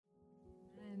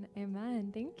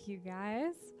Amen. Thank you,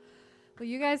 guys. Well,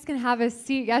 you guys can have a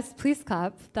seat. Yes, please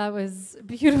clap. That was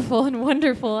beautiful and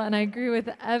wonderful, and I agree with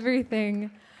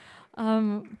everything.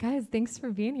 Guys, thanks for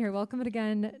being here. Welcome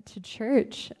again to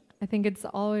church. I think it's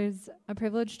always a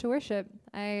privilege to worship.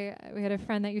 We had a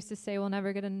friend that used to say, we'll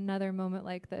never get another moment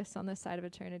like this on this side of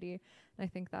eternity. And I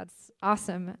think that's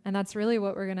awesome. And that's really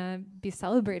what we're going to be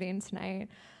celebrating tonight.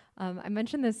 I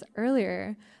mentioned this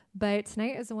earlier, but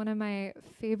tonight is one of my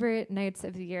favorite nights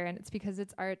of the year, and it's because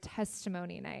it's our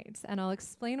testimony night. And I'll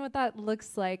explain what that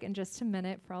looks like in just a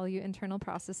minute for all you internal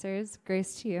processors.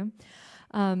 Grace to you.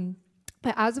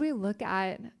 But as we look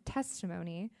at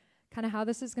testimony, kind of how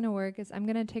this is going to work is I'm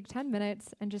going to take 10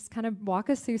 minutes and just kind of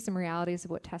walk us through some realities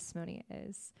of what testimony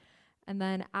is. And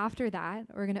then after that,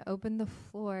 we're going to open the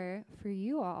floor for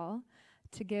you all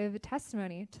to give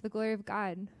testimony to the glory of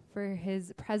God for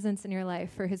his presence in your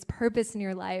life, for his purpose in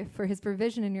your life, for his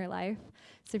provision in your life.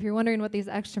 So if you're wondering what these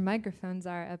extra microphones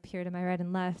are up here to my right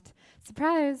and left,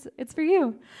 surprise, it's for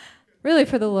you. Really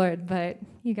for the Lord, but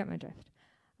you got my drift.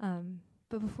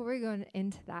 But before we go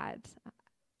into that,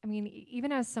 I mean,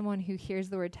 even as someone who hears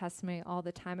the word testimony all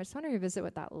the time, I just want to revisit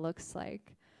what that looks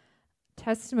like.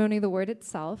 Testimony, the word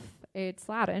itself, it's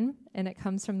Latin, and it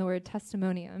comes from the word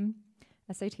testimonium,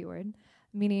 SAT word,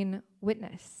 meaning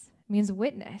witness. It means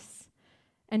witness.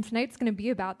 And tonight's going to be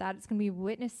about that. It's going to be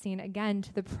witnessing, again,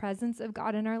 to the presence of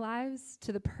God in our lives,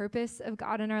 to the purpose of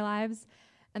God in our lives,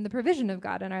 and the provision of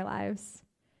God in our lives.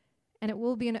 And it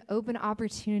will be an open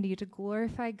opportunity to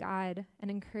glorify God and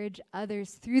encourage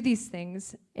others through these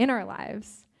things in our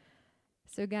lives.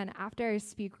 So again, after I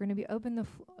speak, we're going to be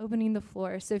opening the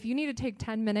floor. So if you need to take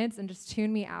 10 minutes and just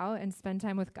tune me out and spend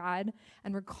time with God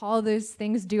and recall those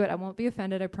things, do it. I won't be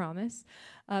offended, I promise.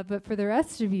 But for the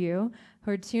rest of you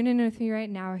who are tuning in with me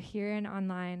right now, here and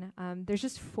online, there's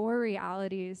just 4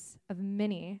 realities of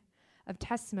many of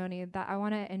testimony that I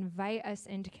want to invite us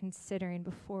into considering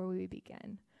before we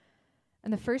begin.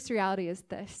 And the first reality is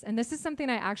this, and this is something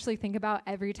I actually think about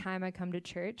every time I come to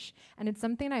church, and it's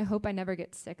something I hope I never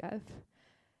get sick of.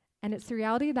 And it's the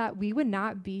reality that we would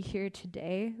not be here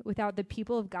today without the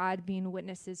people of God being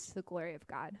witnesses to the glory of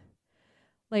God.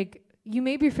 Like, you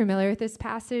may be familiar with this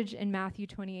passage in Matthew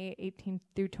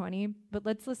 28:18-20, but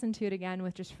let's listen to it again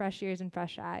with just fresh ears and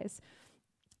fresh eyes.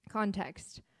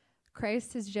 Context.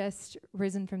 Christ has just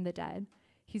risen from the dead.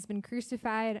 He's been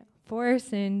crucified for our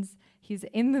sins. He's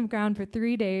in the ground for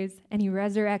 3 days, and he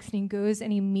resurrects, and he goes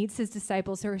and he meets his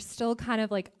disciples who are still kind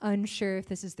of like unsure if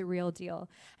this is the real deal.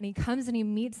 And he comes and he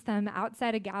meets them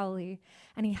outside of Galilee,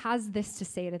 and he has this to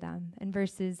say to them in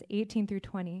verses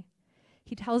 18-20.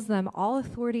 He tells them, "All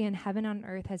authority in heaven and on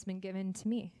earth has been given to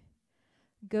me.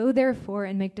 Go therefore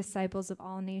and make disciples of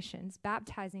all nations,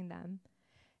 baptizing them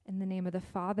in the name of the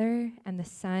Father and the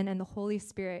Son and the Holy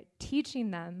Spirit,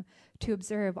 teaching them to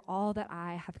observe all that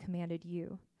I have commanded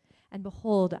you. And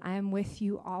behold, I am with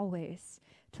you always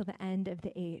till the end of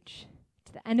the age."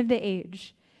 To the end of the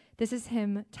age. This is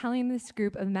him telling this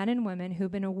group of men and women who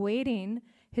have been awaiting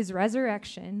his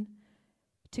resurrection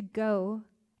to go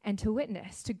and to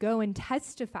witness, to go and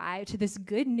testify to this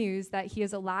good news that he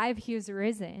is alive, he is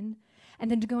risen,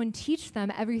 and then to go and teach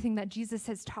them everything that Jesus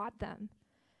has taught them.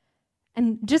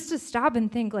 And just to stop and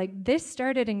think, like, this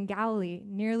started in Galilee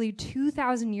nearly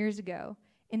 2,000 years ago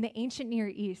in the ancient Near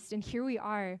East. And here we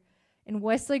are in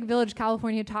Westlake Village,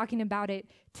 California, talking about it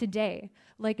today.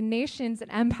 Like, nations and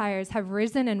empires have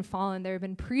risen and fallen. There have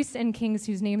been priests and kings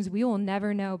whose names we will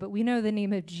never know, but we know the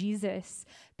name of Jesus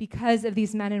because of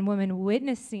these men and women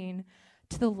witnessing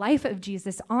to the life of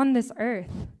Jesus on this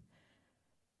earth.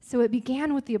 So it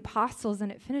began with the apostles,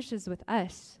 and it finishes with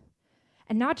us.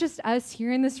 And not just us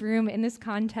here in this room, in this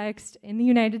context, in the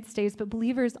United States, but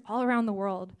believers all around the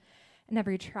world, in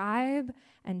every tribe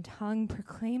and tongue,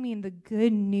 proclaiming the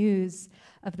good news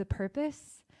of the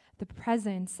purpose, the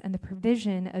presence, and the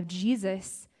provision of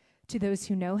Jesus to those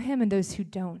who know him and those who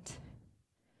don't.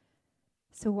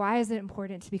 So why is it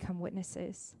important to become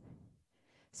witnesses?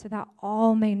 So that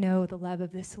all may know the love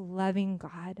of this loving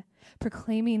God,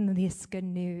 proclaiming this good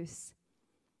news.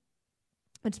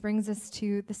 Which brings us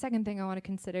to the second thing I want to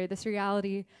consider, this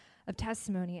reality of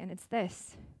testimony, and it's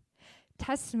this.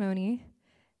 Testimony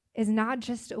is not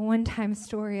just a one-time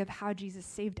story of how Jesus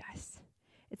saved us.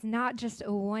 It's not just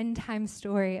a one-time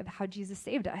story of how Jesus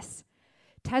saved us.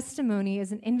 Testimony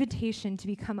is an invitation to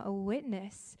become a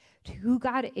witness to who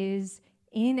God is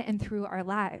in and through our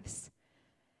lives.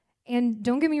 And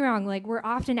don't get me wrong, like, we're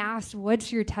often asked,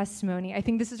 what's your testimony? I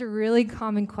think this is a really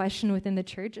common question within the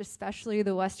church, especially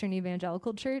the Western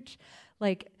evangelical church.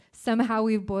 Like, somehow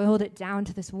we've boiled it down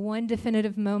to this one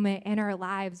definitive moment in our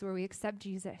lives where we accept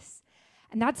Jesus.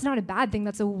 And that's not a bad thing.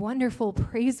 That's a wonderful,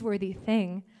 praiseworthy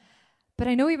thing. But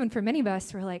I know even for many of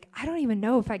us, we're like, I don't even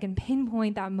know if I can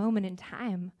pinpoint that moment in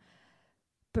time.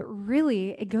 But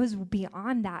really, it goes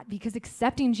beyond that, because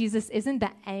accepting Jesus isn't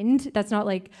the end. That's not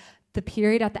like the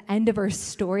period at the end of our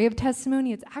story of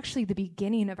testimony. It's actually the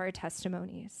beginning of our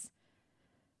testimonies.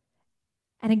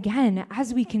 And again,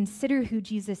 as we consider who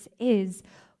Jesus is,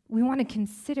 we want to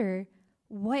consider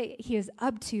what he is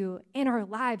up to in our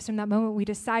lives from that moment we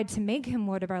decide to make him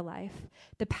Lord of our life,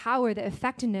 the power, the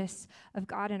effectiveness of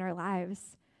God in our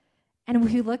lives. And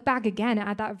if we look back again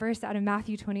at that verse out of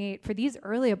Matthew 28, for these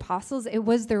early apostles, it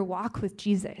was their walk with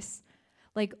Jesus.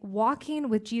 Like walking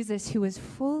with Jesus, who was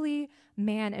fully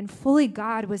man and fully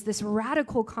God, was this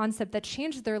radical concept that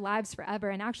changed their lives forever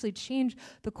and actually changed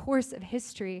the course of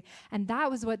history. And that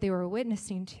was what they were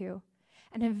witnessing to.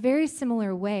 And in a very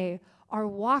similar way, our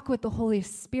walk with the Holy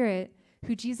Spirit,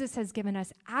 who Jesus has given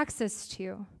us access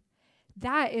to,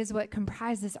 that is what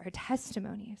comprises our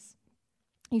testimonies.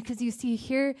 Because you see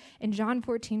here in John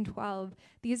 14:12,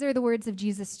 these are the words of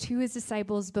Jesus to his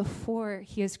disciples before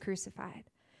he is crucified.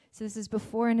 So this is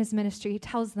before in his ministry. He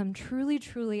tells them, truly,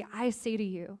 truly, I say to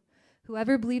you,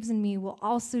 whoever believes in me will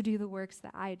also do the works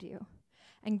that I do,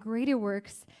 and greater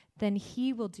works than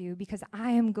he will do, because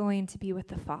I am going to be with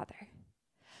the Father.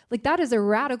 Like, that is a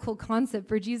radical concept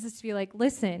for Jesus to be like,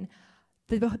 listen,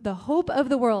 the hope of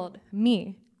the world,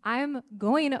 me, I'm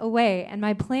going away, and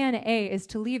my plan A is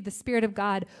to leave the Spirit of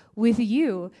God with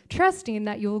you, trusting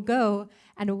that you will go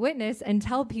and witness and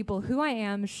tell people who I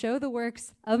am, show the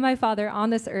works of my Father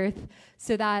on this earth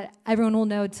so that everyone will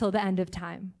know till the end of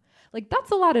time. Like,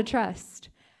 that's a lot of trust.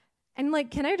 And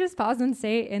like, can I just pause and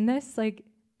say in this, like,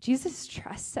 Jesus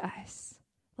trusts us.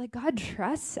 Like, God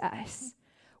trusts us.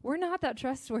 We're not that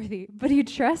trustworthy, but he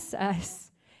trusts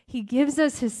us. He gives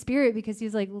us his Spirit because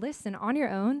he's like, listen, on your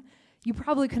own, you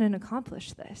probably couldn't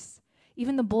accomplish this.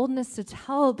 Even the boldness to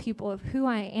tell people of who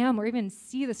I am, or even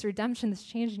see this redemption, this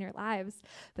change in your lives.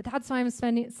 But that's why I'm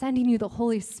sending you the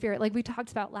Holy Spirit. Like we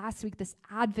talked about last week, this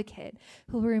advocate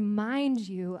who will remind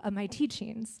you of my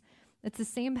teachings. It's the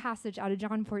same passage out of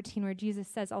John 14 where Jesus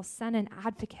says, I'll send an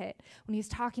advocate, when he's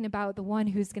talking about the one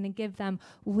who's going to give them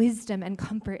wisdom and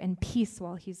comfort and peace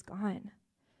while he's gone.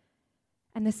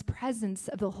 And this presence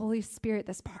of the Holy Spirit,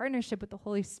 this partnership with the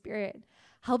Holy Spirit,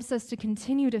 helps us to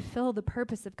continue to fill the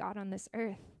purpose of God on this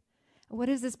earth. What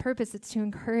is this purpose? It's to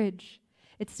encourage,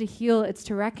 it's to heal, it's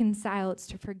to reconcile, it's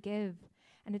to forgive,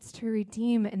 and it's to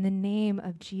redeem in the name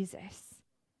of Jesus.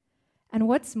 And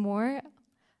what's more,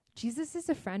 Jesus is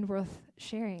a friend worth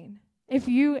sharing. If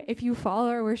you follow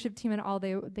our worship team at all,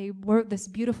 they wrote this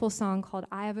beautiful song called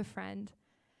I Have a Friend.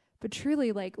 But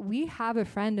truly, like, we have a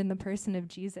friend in the person of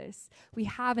Jesus. We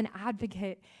have an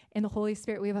advocate in the Holy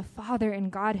Spirit. We have a Father in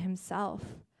God himself.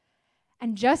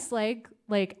 And just like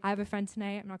I have a friend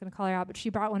tonight, I'm not going to call her out, but she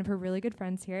brought one of her really good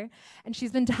friends here. And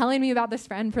she's been telling me about this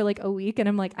friend for like a week. And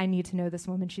I'm like, I need to know this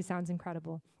woman. She sounds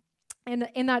incredible. And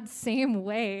in that same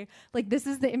way, like, this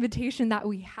is the invitation that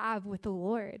we have with the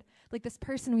Lord. Like, this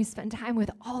person we spend time with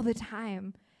all the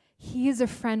time. He is a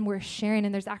friend worth sharing,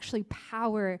 and there's actually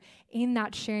power in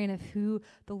that sharing of who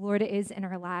the Lord is in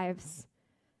our lives.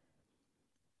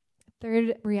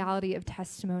 Third reality of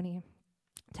testimony.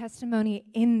 Testimony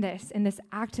in this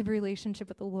active relationship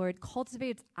with the Lord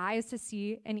cultivates eyes to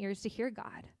see and ears to hear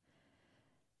God.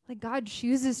 Like, God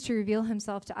chooses to reveal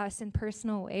himself to us in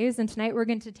personal ways, and tonight we're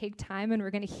going to take time and we're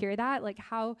going to hear that, like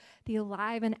how the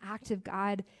alive and active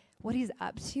God, what he's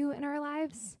up to in our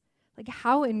lives. Like,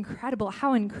 how incredible,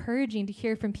 how encouraging to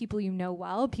hear from people you know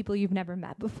well, people you've never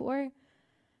met before.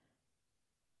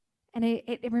 And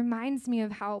it reminds me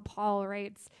of how Paul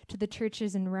writes to the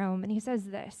churches in Rome, and he says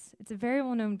this. It's a very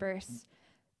well-known verse,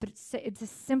 but it's a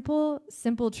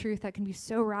simple truth that can be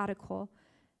so radical.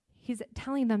 He's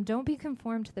telling them, don't be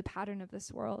conformed to the pattern of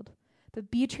this world, but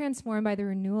be transformed by the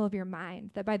renewal of your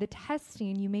mind, that by the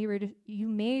testing you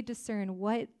may discern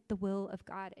what the will of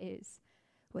God is,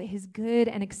 what his good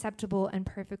and acceptable and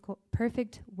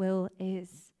perfect will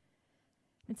is.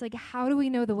 It's like, how do we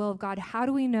know the will of God? How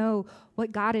do we know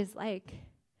what God is like?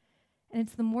 And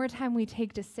it's the more time we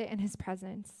take to sit in his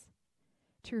presence,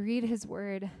 to read his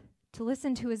word, to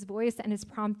listen to his voice and his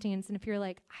promptings. And if you're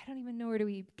like, I don't even know where to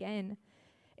begin,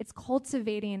 it's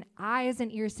cultivating eyes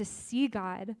and ears to see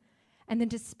God, and then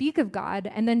to speak of God,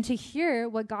 and then to hear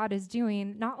what God is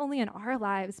doing, not only in our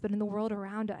lives, but in the world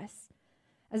around us.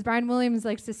 As Brian Williams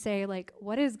likes to say, like,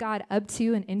 what is God up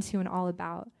to and into and all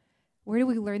about? Where do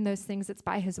we learn those things? It's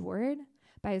by his word,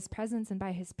 by his presence, and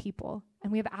by his people.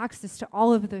 And we have access to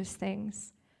all of those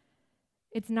things.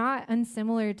 It's not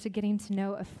unsimilar to getting to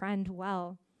know a friend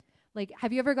well. Like,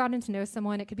 have you ever gotten to know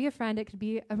someone? It could be a friend, it could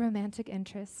be a romantic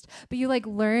interest, but you like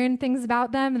learn things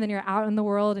about them, and then you're out in the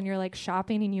world and you're like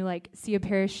shopping and you like see a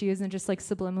pair of shoes and just like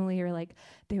subliminally you're like,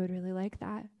 they would really like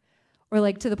that. Or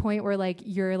like to the point where like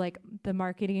you're like the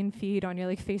marketing feed on your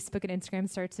like Facebook and Instagram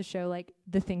starts to show like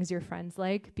the things your friends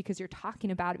like because you're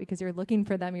talking about it, because you're looking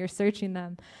for them, you're searching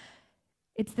them.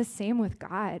 It's the same with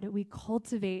God. We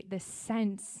cultivate this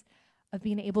sense of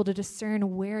being able to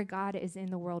discern where God is in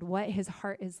the world, what his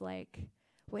heart is like,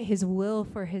 what his will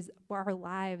for our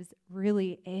lives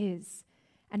really is.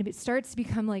 And it starts to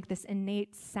become like this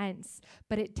innate sense,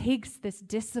 but it takes this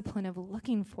discipline of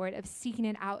looking for it, of seeking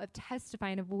it out, of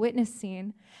testifying, of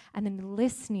witnessing, and then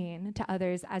listening to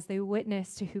others as they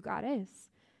witness to who God is.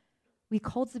 We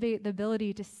cultivate the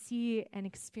ability to see and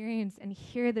experience and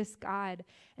hear this God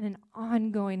in an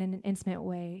ongoing and an intimate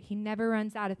way. He never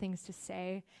runs out of things to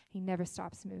say. He never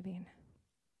stops moving.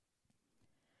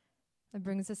 That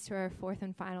brings us to our fourth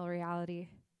and final reality,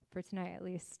 for tonight at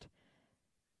least.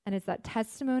 And it's that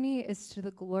testimony is to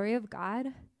the glory of God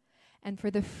and for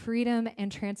the freedom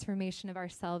and transformation of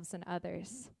ourselves and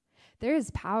others. There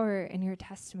is power in your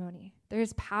testimony. There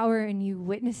is power in you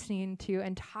witnessing to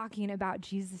and talking about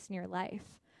Jesus in your life.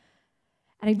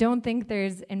 And I don't think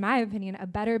there's, in my opinion, a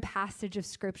better passage of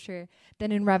scripture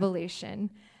than in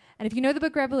Revelation. And if you know the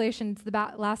book Revelation, it's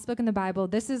the last book in the Bible.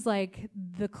 This is like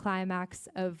the climax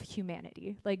of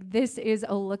humanity. Like this is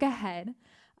a look ahead.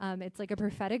 It's like a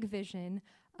prophetic vision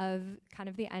of kind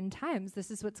of the end times.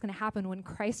 This is what's going to happen when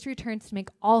Christ returns to make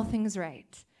all things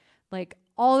right. Like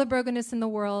all the brokenness in the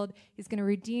world, he's going to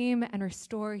redeem and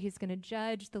restore. He's going to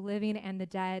judge the living and the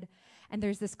dead. And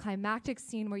there's this climactic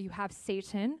scene where you have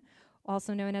Satan,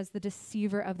 also known as the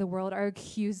deceiver of the world, our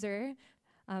accuser,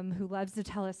 who loves to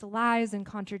tell us lies and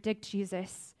contradict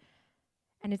Jesus.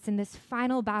 And it's in this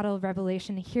final battle of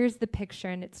Revelation. Here's the picture,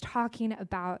 and it's talking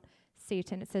about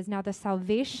Satan. It says, now the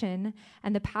salvation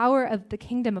and the power of the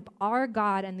kingdom of our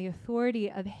God and the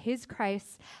authority of his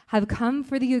Christ have come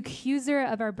for the accuser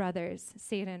of our brothers,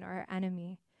 Satan, our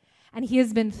enemy. And he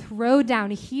has been thrown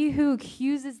down, he who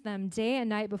accuses them day and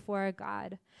night before our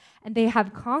God. And they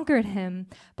have conquered him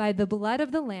by the blood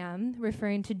of the Lamb,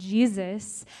 referring to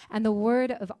Jesus, and the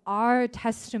word of our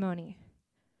testimony.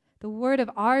 The word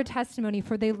of our testimony,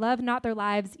 for they love not their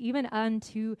lives even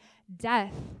unto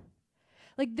death.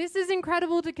 Like, this is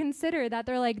incredible to consider that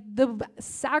they're like the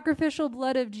sacrificial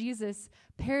blood of Jesus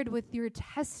paired with your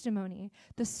testimony,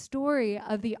 the story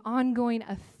of the ongoing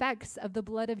effects of the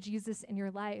blood of Jesus in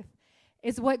your life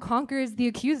is what conquers the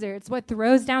accuser. It's what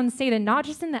throws down Satan, not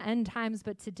just in the end times,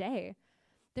 but today.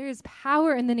 There is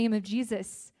power in the name of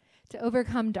Jesus to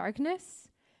overcome darkness,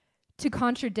 to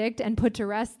contradict and put to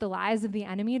rest the lies of the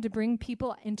enemy, to bring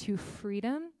people into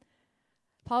freedom.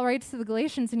 Paul writes to the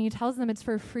Galatians and he tells them it's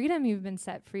for freedom you've been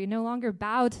set free. No longer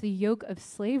bow to the yoke of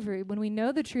slavery. When we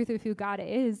know the truth of who God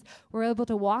is, we're able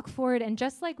to walk forward. And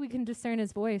just like we can discern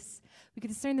his voice, we can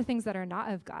discern the things that are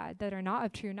not of God, that are not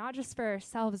of true, not just for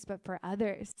ourselves, but for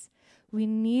others. We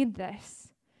need this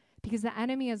because the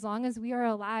enemy, as long as we are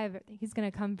alive, he's going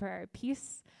to come for our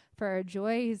peace, for our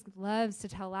joy. He loves to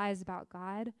tell lies about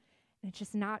God. And it's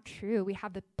just not true. We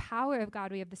have the power of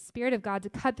God. We have the Spirit of God to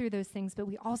cut through those things, but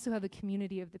we also have a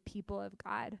community of the people of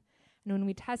God. And when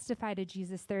we testify to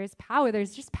Jesus, there is power.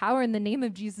 There's just power in the name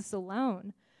of Jesus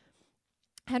alone.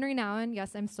 Henry Nouwen,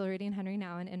 yes, I'm still reading Henry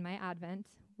Nouwen in my Advent.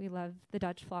 We love the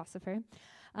Dutch philosopher.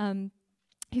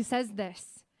 He says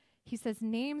this. He says,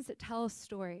 names tell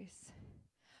stories.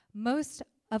 Most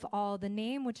of all, the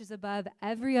name which is above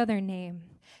every other name,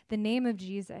 the name of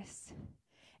Jesus.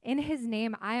 In his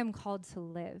name, I am called to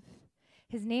live.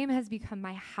 His name has become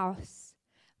my house,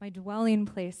 my dwelling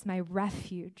place, my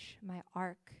refuge, my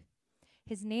ark.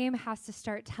 His name has to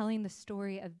start telling the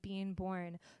story of being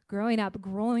born, growing up,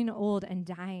 growing old, and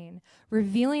dying,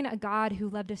 revealing a God who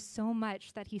loved us so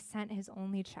much that he sent his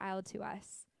only child to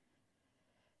us.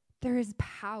 There is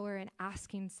power in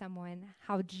asking someone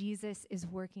how Jesus is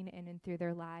working in and through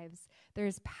their lives. There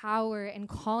is power in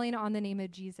calling on the name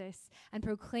of Jesus and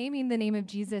proclaiming the name of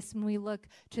Jesus when we look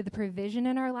to the provision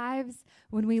in our lives,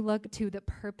 when we look to the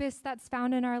purpose that's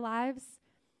found in our lives.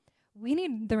 We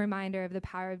need the reminder of the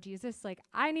power of Jesus. Like,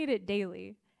 I need it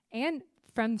daily. And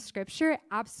from scripture,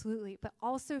 absolutely, but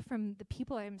also from the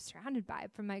people I'm surrounded by,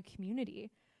 from my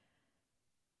community.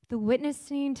 The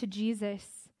witnessing to Jesus,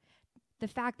 the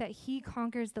fact that he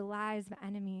conquers the lies of the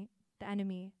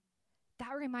enemy,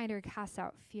 that reminder casts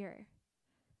out fear.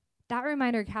 That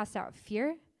reminder casts out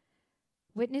fear.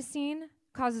 Witnessing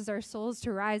causes our souls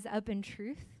to rise up in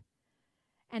truth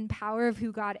and power of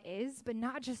who God is, but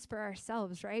not just for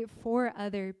ourselves, right? For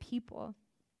other people.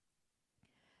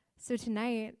 So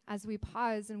tonight, as we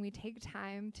pause and we take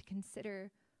time to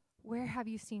consider, where have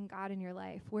you seen God in your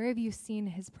life? Where have you seen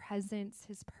his presence,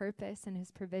 his purpose, and his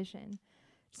provision?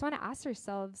 Just want to ask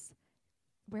ourselves,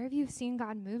 where have you seen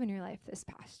God move in your life this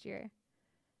past year?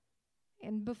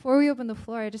 And before we open the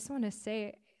floor, I just want to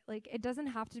say, like, it doesn't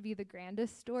have to be the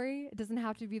grandest story. It doesn't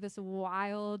have to be this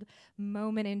wild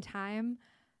moment in time.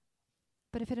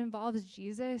 But if it involves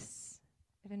Jesus,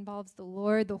 if it involves the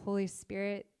Lord, the Holy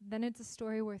Spirit, then it's a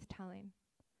story worth telling.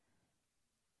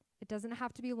 It doesn't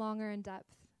have to be long or in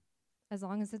depth, as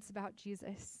long as it's about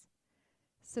Jesus.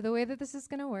 So the way that this is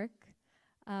going to work,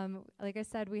 like I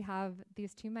said, we have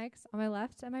these two mics on my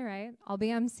left and my right. I'll be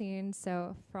emceeing,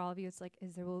 so for all of you, it's like,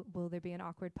 will there be an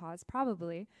awkward pause?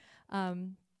 Probably.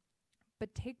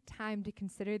 But take time to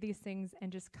consider these things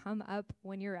and just come up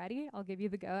when you're ready. I'll give you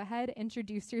the go-ahead.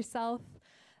 Introduce yourself.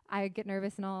 I get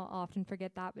nervous and I'll often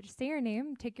forget that, but just say your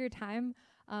name, take your time.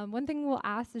 One thing we'll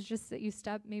ask is just that you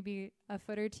step maybe a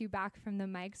foot or two back from the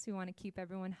mics. We want to keep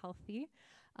everyone healthy.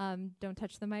 Don't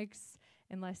touch the mics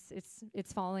unless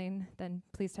it's falling, then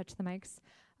please touch the mics.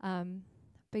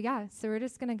 But yeah, so we're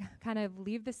just going to kind of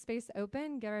leave the space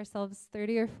open, give ourselves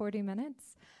 30 or 40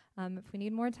 minutes. If we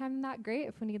need more time than that, great.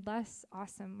 If we need less,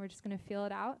 awesome. We're just going to feel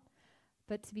it out.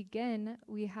 But to begin,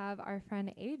 we have our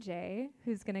friend AJ,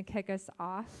 who's going to kick us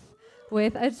off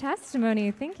with a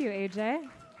testimony. Thank you, AJ.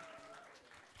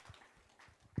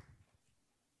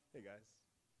 Hey, guys.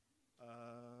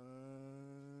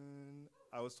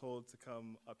 I was told to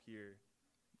come up here.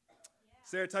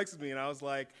 Sarah texted me, and I was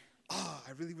like,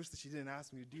 I really wish that she didn't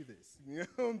ask me to do this. You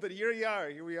know? But here we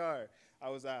are. I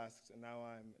was asked, and now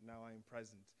I'm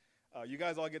present. You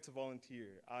guys all get to volunteer.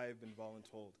 I've been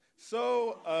voluntold.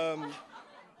 So,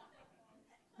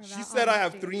 she said I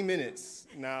have 3 minutes.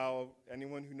 Now,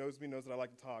 anyone who knows me knows that I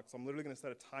like to talk, so I'm literally going to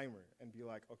set a timer and be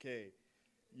like, okay,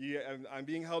 I'm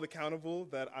being held accountable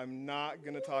that I'm not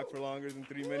going to talk for longer than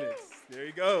 3 minutes. There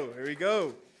you go. Here we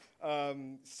go.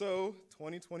 So,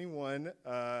 2021.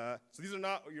 So these are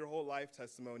not your whole life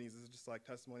testimonies. This is just like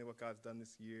testimony of what God's done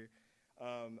this year.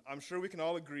 I'm sure we can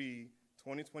all agree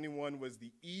 2021 was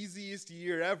the easiest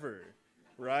year ever.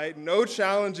 Right? No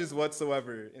challenges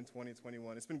whatsoever in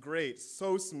 2021. It's been great,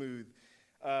 so smooth.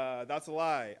 That's a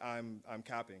lie. I'm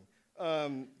capping.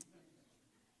 I'm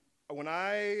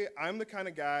the kind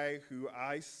of guy who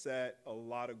I set a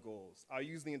lot of goals. I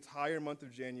use the entire month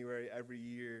of January every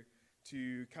year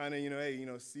to kind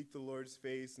of, seek the Lord's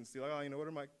face and see, like, what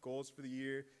are my goals for the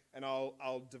year? And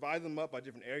I'll divide them up by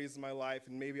different areas of my life,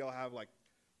 and maybe I'll have like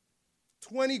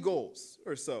 20 goals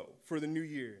or so for the new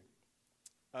year.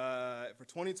 For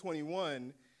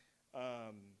 2021,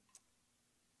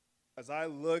 as I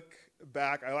look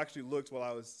back, I actually looked while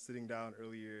I was sitting down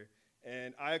earlier,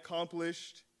 and I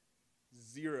accomplished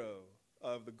 0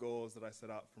 of the goals that I set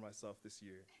out for myself this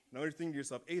year. Now you're thinking to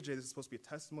yourself, AJ, this is supposed to be a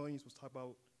testimony. You're supposed to talk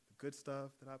about the good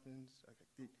stuff that happens.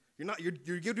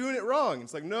 You're doing it wrong.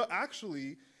 It's like, no,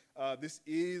 actually, this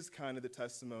is kind of the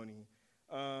testimony.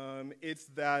 It's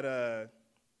that.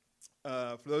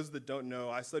 For those that don't know,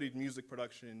 I studied music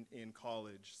production in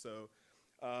college. So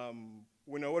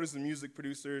what is a music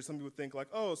producer? Some people think like,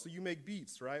 oh, so you make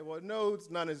beats, right? Well, no, it's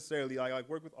not necessarily. I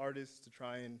work with artists to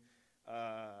try and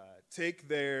take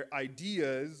their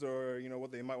ideas or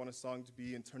what they might want a song to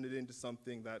be and turn it into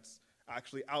something that's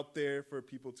actually out there for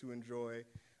people to enjoy.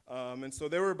 And so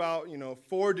there were about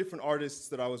 4 different artists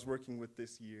that I was working with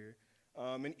this year.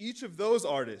 And each of those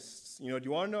artists, do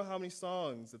you want to know how many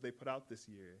songs that they put out this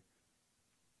year?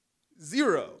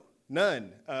 0,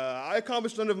 none. I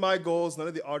accomplished none of my goals. None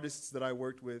of the artists that I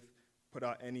worked with put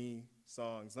out any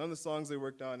songs. None of the songs they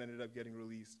worked on ended up getting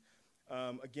released.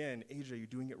 Again, AJ, you're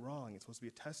doing it wrong. It's supposed to be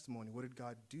a testimony. What did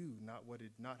God do? Not what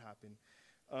did not happen.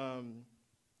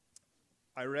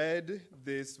 I read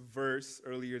this verse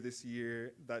earlier this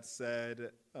year that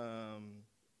said,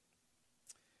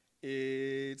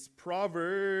 it's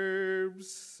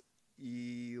Proverbs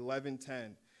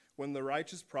 11:10. When the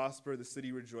righteous prosper, the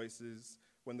city rejoices.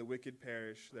 When the wicked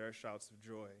perish, there are shouts of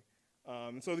joy.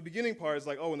 So the beginning part is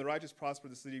like, when the righteous prosper,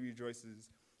 the city rejoices.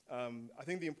 I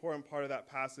think the important part of that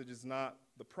passage is not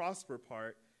the prosper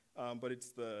part, but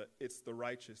it's the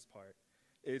righteous part.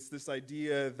 It's this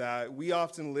idea that we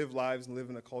often live lives and live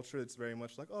in a culture that's very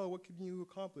much like, what can you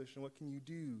accomplish and what can you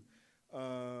do?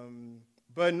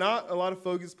 But not a lot of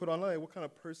focus put on, what kind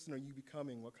of person are you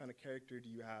becoming? What kind of character do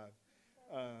you have?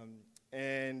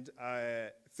 And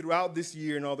throughout this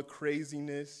year and all the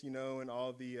craziness, and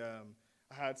all the, I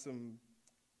had some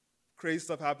crazy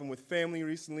stuff happen with family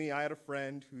recently. I had a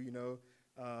friend who,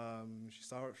 she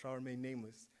shall remain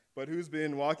nameless, but who's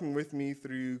been walking with me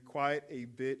through quite a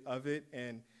bit of it.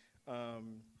 And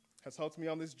has helped me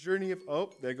on this journey of,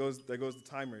 oh, there goes the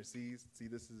timer. See,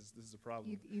 this is a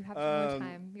problem. You have more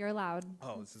time. You're allowed.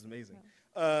 Oh, this is amazing.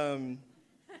 Yeah.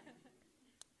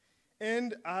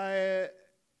 And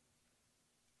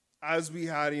as we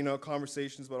had,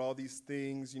 conversations about all these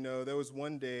things, there was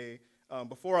one day,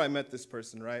 before I met this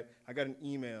person, right, I got an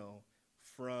email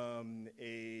from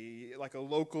a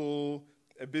local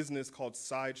business called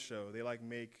Sideshow. They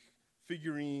make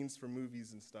figurines for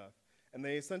movies and stuff. And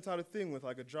they sent out a thing with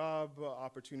a job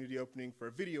opportunity opening for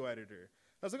a video editor.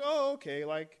 I was like, oh, okay,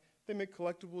 they make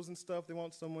collectibles and stuff. They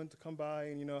want someone to come by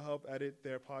and, help edit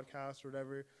their podcast or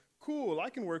whatever. Cool, I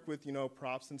can work with,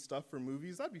 props and stuff for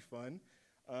movies. That'd be fun.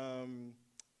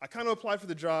 I kind of applied for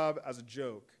the job as a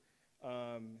joke.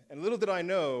 And little did I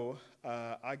know,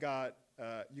 I got,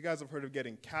 you guys have heard of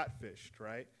getting catfished,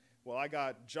 right? Well, I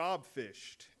got job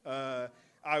fished. I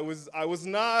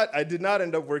did not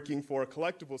end up working for a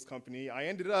collectibles company. I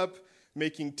ended up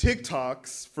making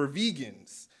TikToks for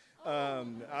vegans.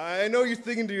 I know you're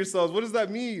thinking to yourselves, what does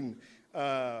that mean?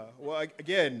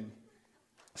 Again,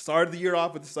 started the year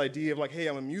off with this idea of hey,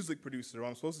 I'm a music producer. What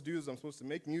I'm supposed to do is I'm supposed to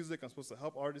make music. I'm supposed to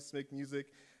help artists make music.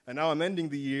 And now I'm ending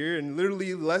the year, and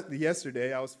literally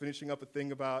yesterday I was finishing up a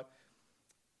thing about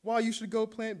why you should go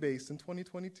plant-based in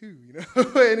 2022,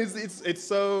 and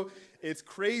it's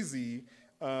crazy.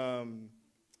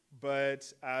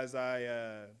 But as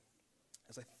I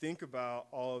think about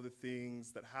all of the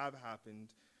things that have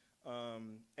happened,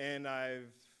 and I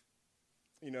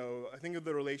think of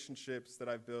the relationships that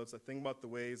I've built. I think about the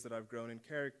ways that I've grown in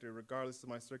character, regardless of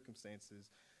my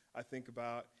circumstances. I think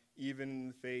about even in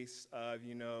the face of,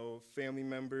 family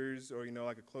members or,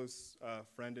 a close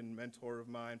friend and mentor of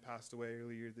mine passed away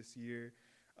earlier this year.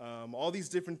 All these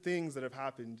different things that have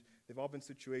happened, they've all been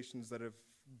situations that have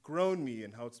grown me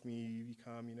and helped me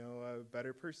become, a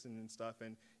better person and stuff.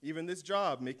 And even this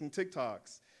job, making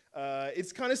TikToks,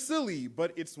 it's kind of silly,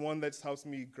 but it's one that's helped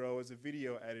me grow as a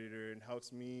video editor and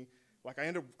helps me,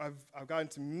 I've gotten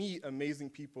to meet amazing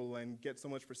people and get so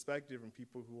much perspective from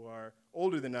people who are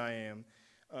older than I am.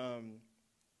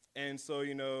 And so,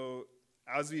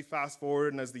 as we fast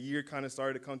forward and as the year kind of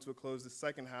started to come to a close, the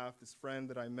second half, this friend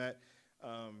that I met,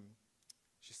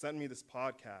 she sent me this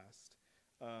podcast.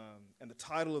 And the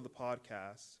title of the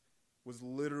podcast was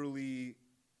literally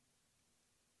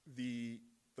the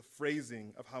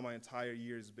phrasing of how my entire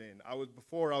year has been.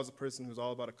 Before I was a person who was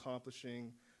all about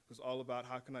accomplishing, who's all about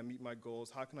how can I meet my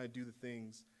goals, how can I do the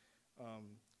things.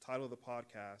 Title of the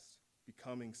podcast,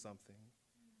 Becoming Something.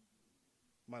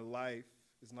 My life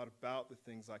is not about the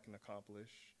things I can accomplish.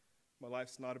 My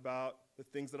life's not about the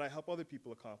things that I help other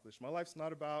people accomplish. My life's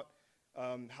not about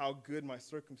how good my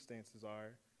circumstances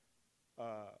are,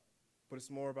 but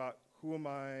it's more about who am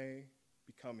I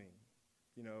becoming?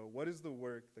 What is the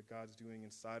work that God's doing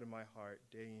inside of my heart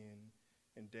day in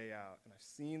and day out? And I've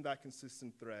seen that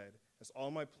consistent thread. As all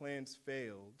my plans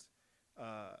failed,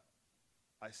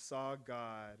 I saw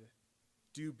God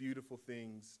do beautiful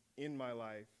things in my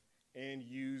life and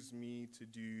use me to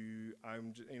do,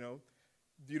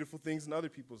 beautiful things in other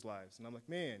people's lives. And I'm like,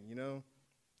 man,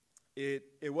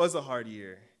 it was a hard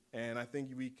year, and I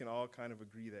think we can all kind of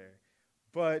agree there.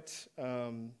 But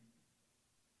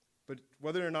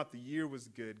whether or not the year was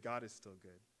good, God is still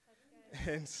good. That's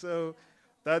good. And so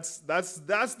that's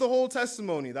the whole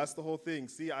testimony. That's the whole thing.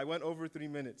 See, I went over 3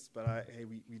 minutes, but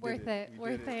we did it.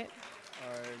 Worth it.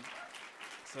 All right.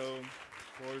 So,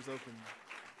 floor is open.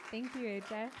 Thank you,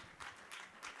 AJ.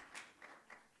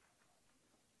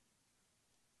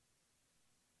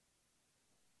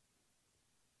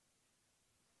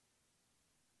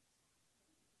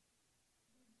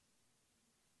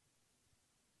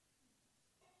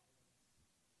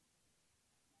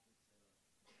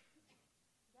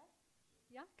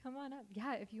 Yeah, come on up.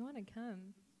 Yeah, if you want to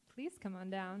come, please come on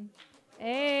down.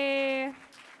 Hey.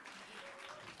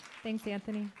 Thanks,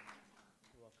 Anthony.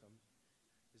 You're welcome.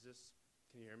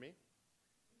 Can you hear me?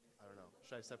 I don't know.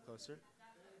 Should I step closer?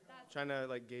 Trying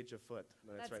to gauge a foot.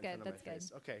 That's right good. in front of my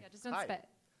face. Okay. Yeah, just don't Hi. spit.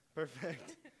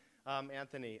 Perfect.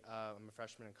 Anthony, I'm a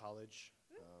freshman in college.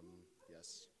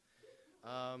 Yes.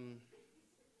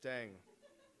 Dang.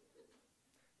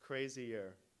 Crazy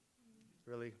year.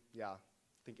 Really? Yeah.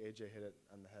 I think AJ hit it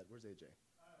on the head. Where's AJ?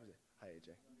 Hi, AJ.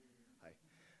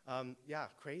 Hi. Yeah,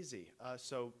 crazy.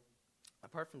 So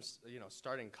apart from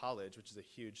starting college, which is a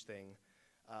huge thing,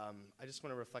 I just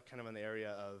want to reflect kind of on the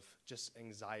area of just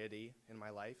anxiety in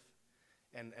my life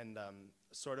and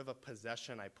sort of a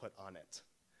possession I put on it.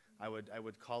 I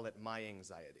would call it my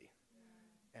anxiety.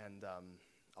 And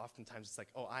oftentimes it's like,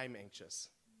 oh, I'm anxious.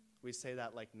 We say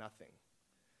that like nothing.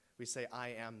 We say,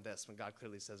 I am this, when God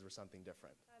clearly says we're something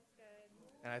different. That's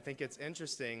good. And I think it's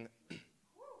interesting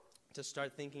to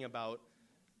start thinking about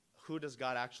who does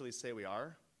God actually say we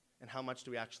are and how much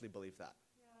do we actually believe that.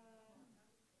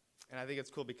 And I think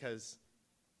it's cool because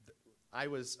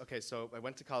so I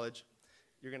went to college.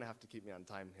 You're going to have to keep me on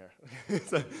time here.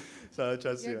 so I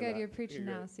trust you. You're good. You're preaching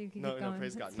now, so you can keep going. No,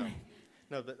 praise God.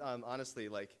 No, but honestly,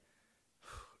 like,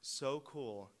 so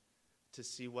cool to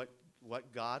see what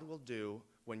God will do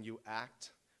when you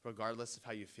act regardless of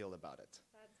how you feel about it.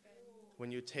 That's good.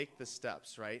 When you take the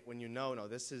steps, right? When you know,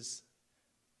 this,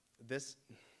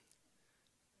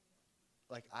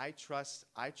 like, I trust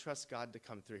God to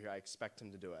come through here. I expect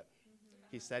him to do it. Mm-hmm.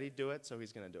 He said he'd do it, so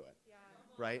he's going to do it. Yeah.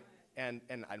 Right? And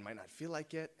I might not feel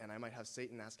like it, and I might have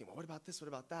Satan asking, well, what about this, what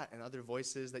about that? And other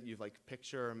voices that you like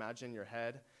picture or imagine in your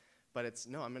head. But it's,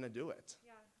 no, I'm going to do it.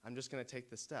 Yeah. I'm just going to take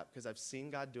the step because I've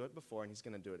seen God do it before, and he's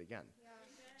going to do it again. Yeah.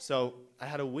 So I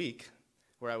had a week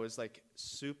where I was like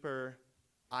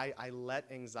I let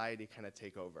anxiety kind of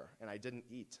take over, and I didn't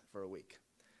eat for a week.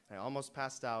 And I almost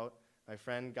passed out. My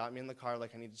friend got me in the car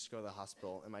like I need to just go to the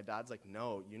hospital, and my dad's like,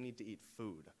 no, you need to eat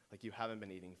food. Like, you haven't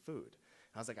been eating food.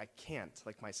 I was like, I can't.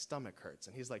 Like, my stomach hurts.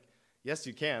 And he's like, yes,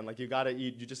 you can. Like, you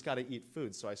just got to eat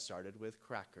food. So I started with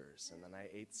crackers, and then I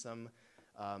ate some,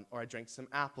 or I drank some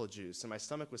apple juice. And my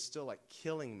stomach was still, like,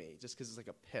 killing me just because it's like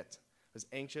a pit. I was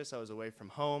anxious. I was away from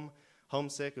home,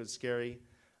 homesick. It was scary.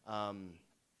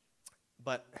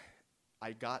 But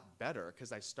I got better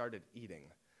because I started eating.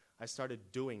 I started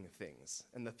doing things.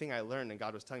 And the thing I learned, and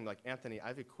God was telling me, like, Anthony,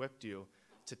 I've equipped you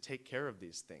to take care of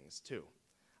these things, too.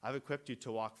 I've equipped you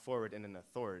to walk forward in an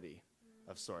authority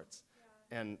of sorts.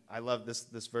 Yeah. And I love this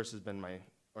verse has been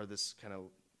this kind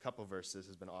of couple verses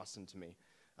has been awesome to me.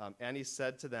 And he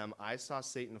said to them, I saw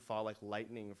Satan fall like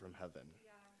lightning from heaven.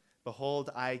 Yeah. Behold,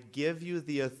 I give you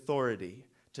the authority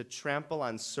to trample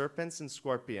on serpents and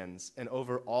scorpions and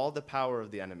over all the power of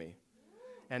the enemy.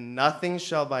 And nothing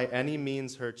shall by any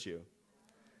means hurt you.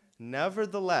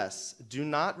 Nevertheless, do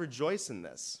not rejoice in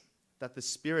this, that the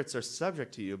spirits are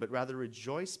subject to you, but rather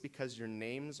rejoice because your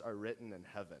names are written in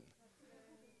heaven.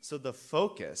 So the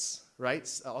focus, right?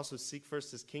 Also seek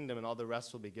first his kingdom and all the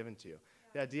rest will be given to you.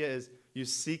 The idea is you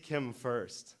seek him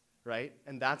first, right?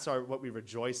 And that's what we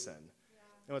rejoice in.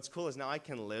 And what's cool is now I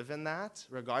can live in that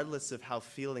regardless of how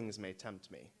feelings may tempt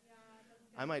me.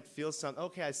 I might feel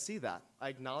okay, I see that. I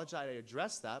acknowledge that, I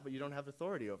address that, but you don't have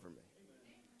authority over me.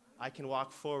 I can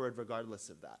walk forward regardless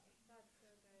of that.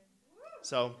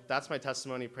 So that's my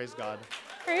testimony. Praise God.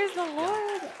 Praise the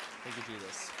Lord. Yeah. Thank you,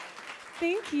 Jesus.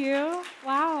 Thank you.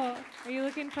 Wow. Are you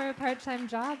looking for a part-time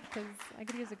job? Because I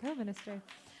could use a co-minister.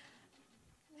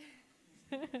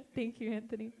 Thank you,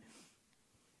 Anthony.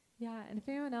 Yeah, and if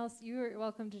anyone else, you are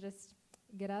welcome to just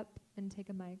get up and take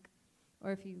a mic.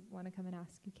 Or if you want to come and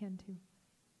ask, you can too.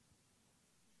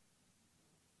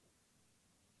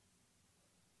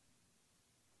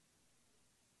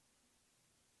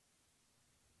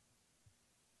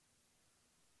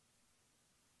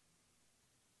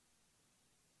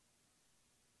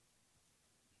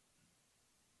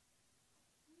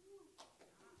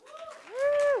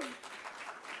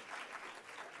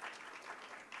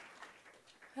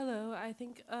 Hello, I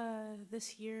think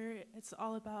this year it's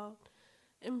all about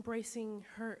embracing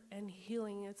hurt and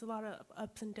healing. It's a lot of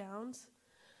ups and downs,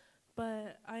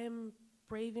 but I am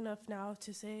brave enough now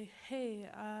to say, hey,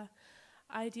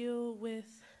 I deal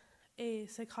with a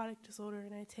psychotic disorder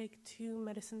and I take 2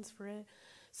 medicines for it.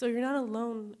 So you're not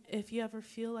alone if you ever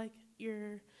feel like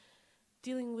you're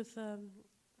dealing with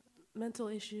mental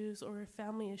issues or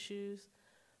family issues.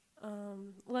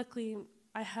 Luckily,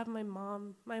 I have my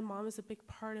mom. My mom is a big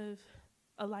part of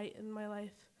a light in my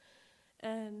life,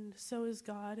 and so is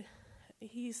God.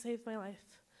 He saved my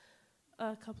life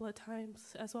a couple of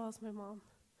times, as well as my mom.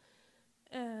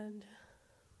 And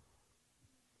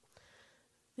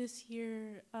this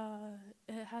year,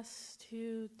 it has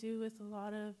to do with a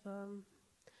lot of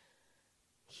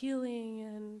healing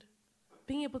and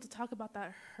being able to talk about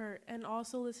that hurt, and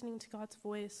also listening to God's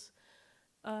voice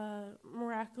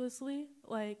miraculously.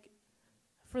 Like,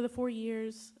 for the 4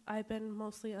 years, I've been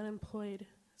mostly unemployed.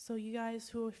 So you guys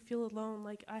who feel alone,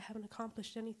 like I haven't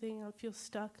accomplished anything, I feel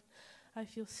stuck, I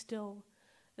feel still,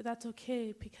 that's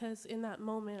okay, because in that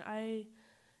moment, I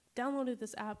downloaded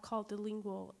this app called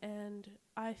Duolingo, and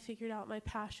I figured out my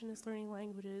passion is learning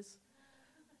languages.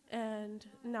 And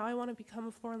now I want to become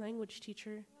a foreign language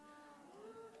teacher,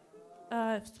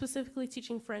 specifically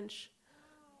teaching French.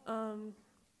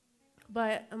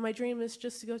 But my dream is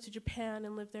just to go to Japan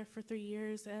and live there for 3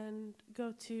 years, and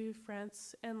go to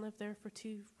France and live there for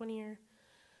 1 year.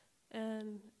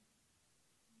 And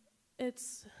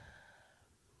it's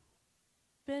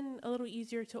been a little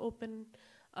easier to open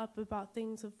up about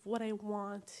things of what I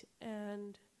want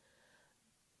and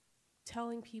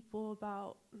telling people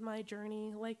about my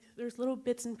journey. Like, there's little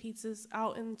bits and pieces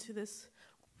out into this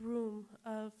room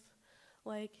of,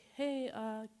 like, hey,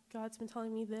 God's been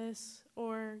telling me this,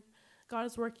 or God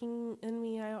is working in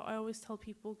me. I always tell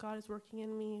people God is working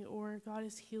in me, or God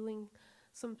is healing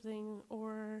something,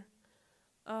 or,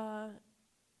 I've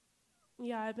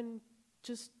been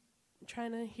just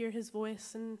trying to hear his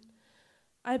voice. And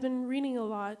I've been reading a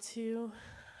lot, too,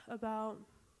 about,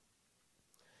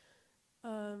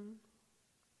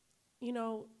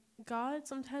 God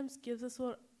sometimes gives us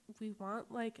what we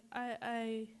want. Like,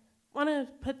 I want to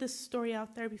put this story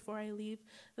out there before I leave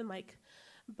the mic.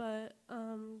 But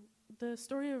the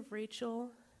story of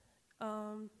Rachel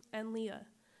and Leah,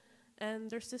 and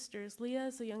they're sisters. Leah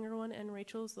is the younger one, and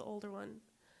Rachel is the older one.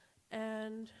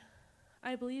 And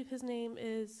I believe his name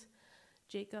is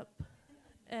Jacob,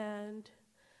 and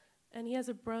he has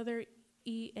a brother,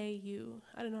 Eau.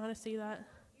 I don't know how to say that.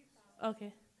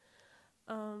 Okay.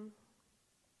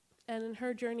 And in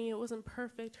her journey, it wasn't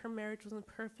perfect. Her marriage wasn't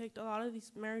perfect. A lot of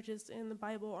these marriages in the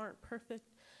Bible aren't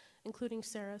perfect, including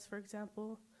Sarah's, for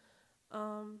example.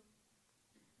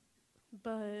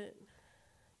 But,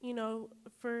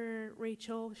 for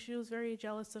Rachel, she was very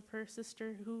jealous of her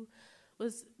sister who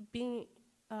was being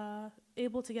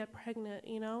able to get pregnant,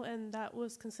 and that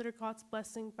was considered God's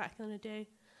blessing back in the day.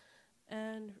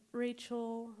 And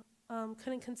Rachel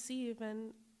couldn't conceive,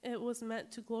 and it was meant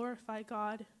to glorify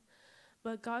God,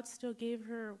 but God still gave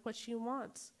her what she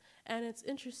wants. And it's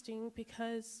interesting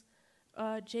because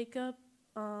Jacob,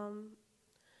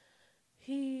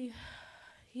 he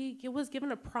was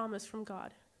given a promise from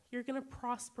God. You're going to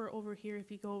prosper over here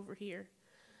if you go over here,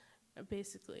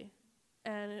 basically.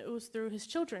 And it was through his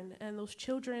children, and those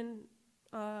children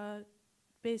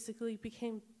basically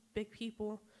became big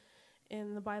people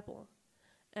in the Bible.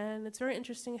 And it's very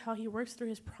interesting how he works through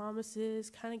his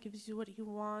promises, kind of gives you what he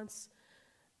wants,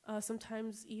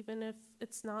 sometimes even if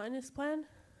it's not in his plan.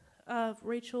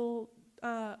 Rachel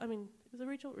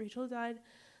died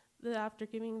after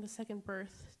giving the second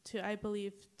birth to, I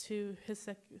believe, to the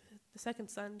second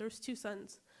son. There's two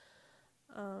sons.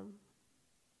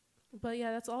 But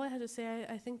yeah, that's all I had to say.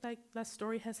 I think that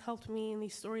story has helped me, and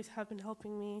these stories have been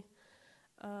helping me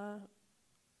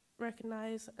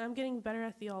recognize. I'm getting better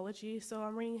at theology, so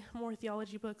I'm reading more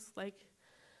theology books. Like,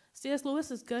 C.S.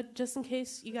 Lewis is good, just in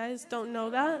case you guys don't know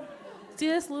that.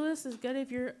 C.S. Lewis is good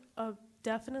if you're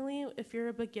definitely if you're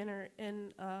a beginner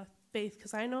in faith,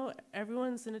 because I know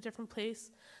everyone's in a different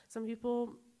place. Some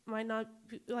people might not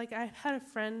be, like, I had a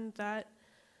friend that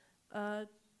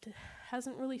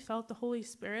hasn't really felt the Holy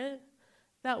Spirit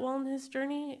that well in his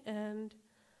journey, and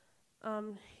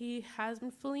he has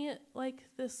been feeling it like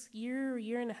this year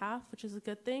and a half, which is a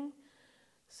good thing.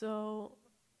 So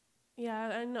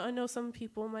yeah, I know some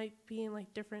people might be in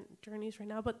like different journeys right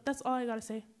now, but that's all I gotta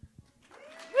say.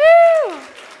 Woo!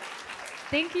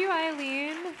 Thank you,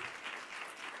 Eileen.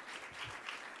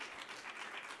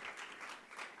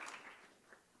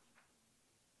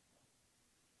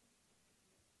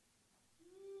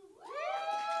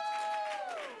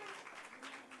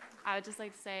 I would just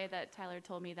like to say that Tyler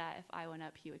told me that if I went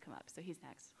up, he would come up, so he's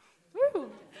next.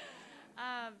 Woo!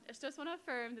 I just want to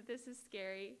affirm that this is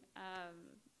scary,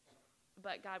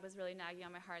 but God was really nagging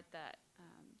on my heart that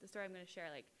the story I'm going to share,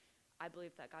 like, I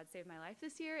believe that God saved my life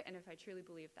this year, and if I truly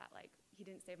believe that, like, he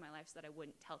didn't save my life so that I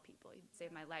wouldn't tell people. He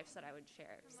saved my life so that I would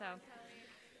share. So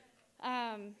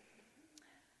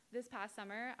this past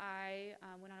summer, I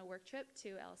went on a work trip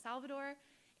to El Salvador,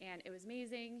 and it was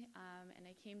amazing, and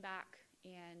I came back,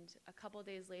 and a couple of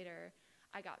days later,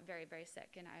 I got very, very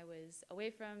sick, and I was away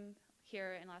from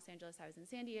here in Los Angeles. I was in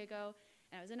San Diego,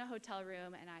 and I was in a hotel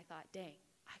room, and I thought, dang,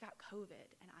 I got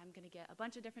COVID, and I'm going to get a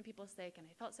bunch of different people sick, and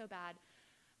I felt so bad.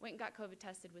 Went and got COVID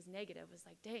tested, was negative, was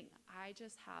like, dang, I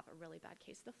just have a really bad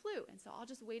case of the flu, and so I'll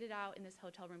just wait it out in this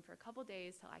hotel room for a couple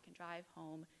days till I can drive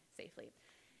home safely.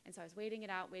 And so I was waiting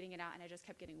it out, and I just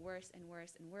kept getting worse and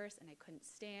worse and worse, and I couldn't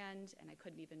stand, and I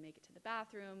couldn't even make it to the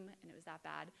bathroom, and it was that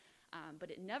bad.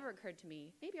 But it never occurred to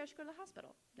me, maybe I should go to the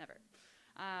hospital. Never.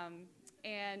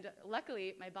 And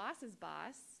luckily, my boss's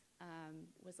boss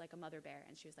was like a mother bear,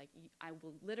 and she was like, I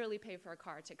will literally pay for a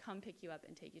car to come pick you up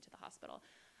and take you to the hospital.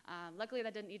 Luckily,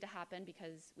 that didn't need to happen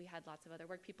because we had lots of other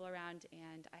work people around,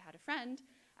 and I had a friend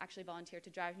actually volunteer to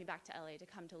drive me back to LA to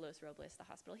come to Los Robles, the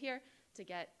hospital here, to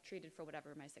get treated for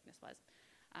whatever my sickness was.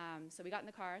 So we got in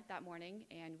the car that morning,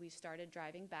 and we started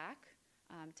driving back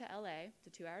to LA,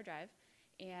 the 2-hour drive.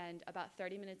 And about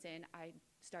 30 minutes in, I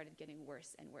started getting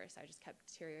worse and worse. I just kept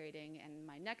deteriorating, and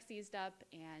my neck seized up,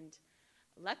 and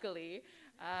luckily,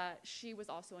 she was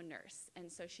also a nurse.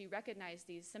 And so she recognized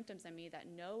these symptoms in me that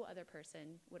no other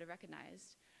person would have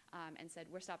recognized, and said,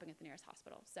 we're stopping at the nearest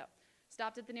hospital. So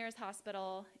stopped at the nearest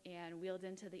hospital and wheeled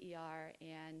into the ER,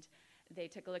 and they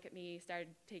took a look at me, started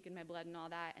taking my blood and all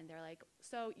that, and they're like,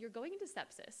 so you're going into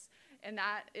sepsis. And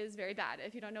that is very bad.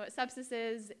 If you don't know what sepsis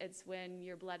is, it's when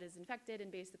your blood is infected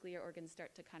and basically your organs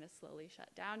start to kind of slowly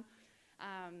shut down.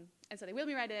 And so they wheeled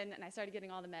me right in, and I started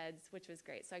getting all the meds, which was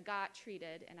great. So I got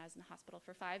treated, and I was in the hospital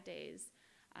for 5 days.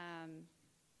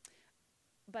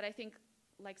 But I think,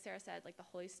 like Sarah said, like the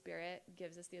Holy Spirit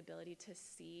gives us the ability to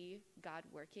see God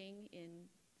working in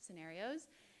scenarios.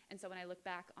 And so when I look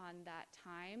back on that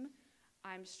time,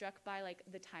 I'm struck by like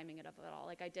the timing of it all.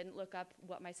 Like I didn't look up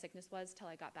what my sickness was till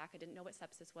I got back. I didn't know what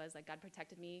sepsis was. Like God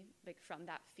protected me like from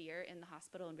that fear in the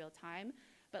hospital in real time.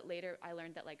 But later I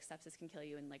learned that like sepsis can kill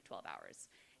you in like 12 hours.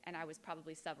 And I was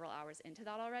probably several hours into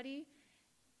that already.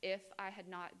 If I had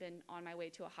not been on my way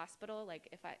to a hospital, like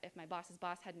if my boss's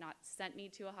boss had not sent me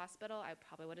to a hospital, I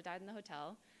probably would have died in the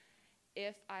hotel.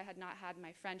 If I had not had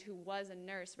my friend who was a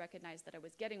nurse recognize that I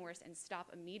was getting worse and stop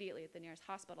immediately at the nearest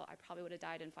hospital, I probably would have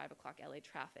died in 5 o'clock LA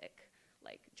traffic,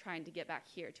 like trying to get back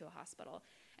here to a hospital.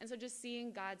 And so just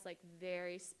seeing God's like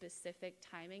very specific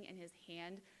timing and his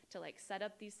hand to like set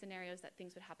up these scenarios that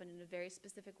things would happen in a very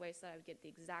specific way so that I would get the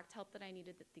exact help that I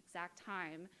needed at the exact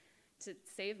time to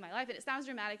save my life. And it sounds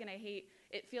dramatic, and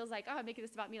it feels like, oh, I'm making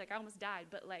this about me, like I almost died,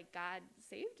 but like God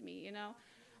saved me, you know?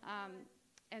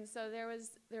 And so there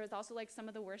was also like some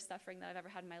of the worst suffering that I've ever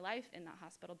had in my life in that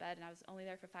hospital bed. And I was only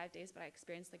there for 5 days, but I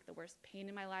experienced like the worst pain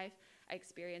in my life. I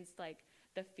experienced like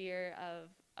the fear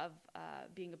of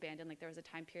being abandoned. Like there was a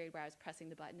time period where I was pressing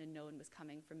the button and no one was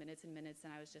coming for minutes and minutes,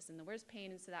 and I was just in the worst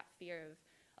pain. And so that fear of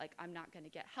like, I'm not going to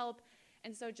get help.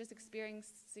 And so just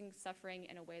experiencing suffering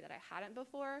in a way that I hadn't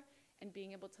before, and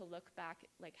being able to look back,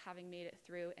 like having made it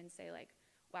through, and say like,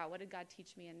 wow, what did God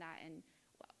teach me in that? And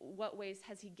what ways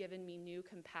has he given me new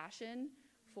compassion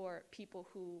for people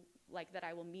who like that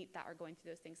I will meet that are going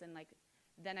through those things? And like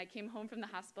then I came home from the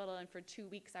hospital, and for 2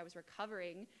 weeks I was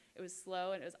recovering. It was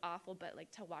slow and it was awful, but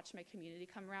like to watch my community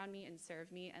come around me and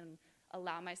serve me and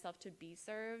allow myself to be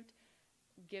served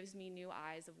gives me new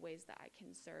eyes of ways that I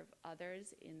can serve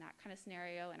others in that kind of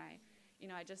scenario. And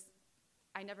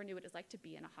I never knew what it was like to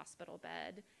be in a hospital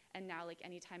bed. And now like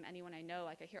anytime anyone I know,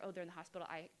 like I hear, oh, they're in the hospital,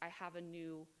 I have a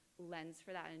new lens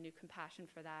for that and a new compassion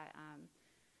for that.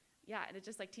 And it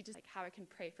just like teaches like how I can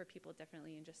pray for people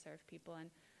differently and just serve people. And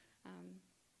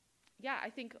I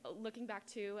think looking back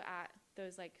too at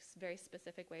those like very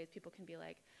specific ways people can be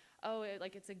like, oh,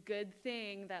 it's a good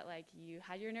thing that like you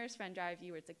had your nurse friend drive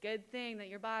you, or it's a good thing that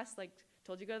your boss like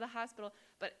told you to go to the hospital.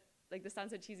 But like this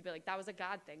sounds so cheesy, but like that was a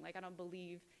God thing. Like I don't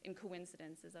believe in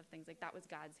coincidences of things. Like that was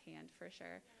God's hand for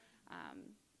sure.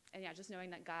 Just knowing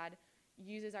that God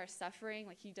uses our suffering,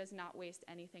 like he does not waste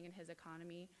anything in his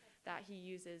economy, that he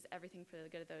uses everything for the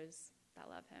good of those that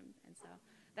love him. And so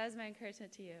that is my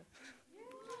encouragement to you.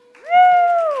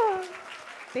 Woo!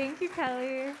 Thank you,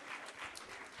 Kelly.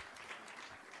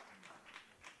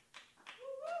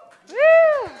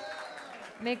 Woo!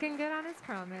 Making good on his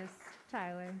promise,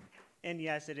 Tyler. And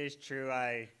yes, it is true.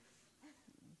 I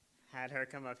had her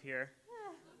come up here.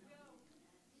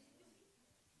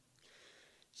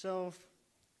 So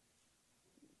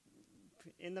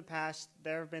in the past,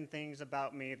 there have been things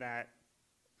about me that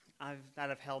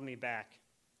have held me back,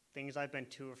 things I've been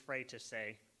too afraid to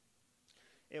say.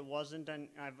 It wasn't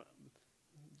I've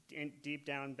deep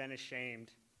down been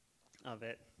ashamed of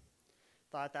it.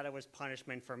 Thought that it was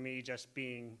punishment for me just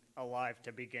being alive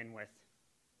to begin with.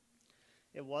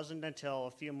 It wasn't until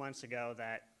a few months ago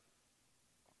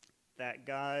that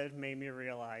God made me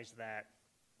realize that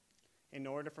in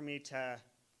order for me to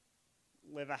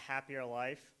live a happier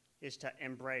life is to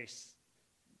embrace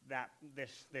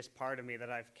this part of me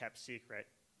that I've kept secret.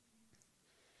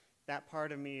 That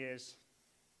part of me is,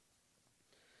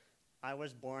 I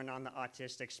was born on the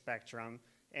autistic spectrum,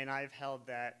 and I've held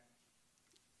that,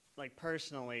 like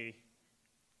personally,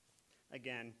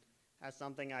 again, as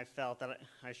something I felt that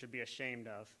I should be ashamed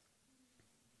of.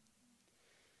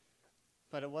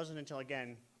 But it wasn't until,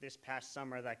 again, this past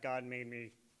summer that God made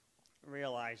me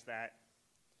realize that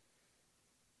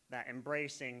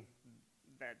embracing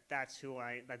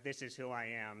that this is who I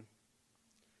am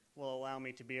will allow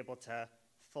me to be able to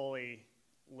fully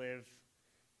live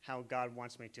how God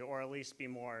wants me to, or at least be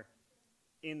more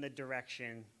in the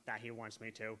direction that he wants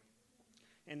me to.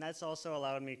 And that's also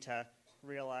allowed me to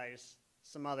realize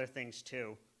some other things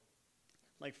too.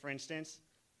 Like for instance,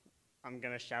 I'm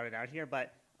gonna shout it out here,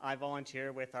 but I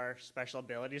volunteer with our Special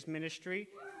Abilities Ministry.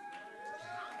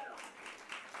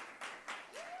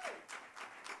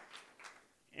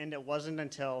 And it wasn't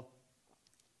until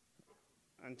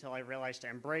I realized to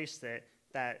embrace it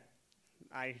that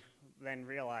I then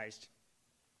realized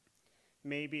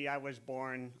maybe I was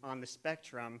born on the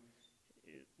spectrum.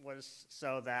 It was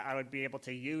so that I would be able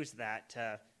to use that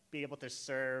to be able to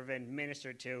serve and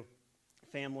minister to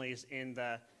families in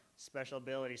the special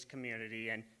abilities community.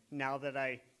 And now that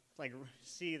I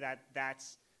see that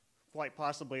that's quite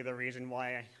possibly the reason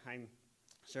why I'm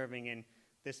serving in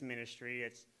this ministry,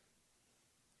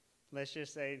 let's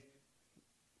just say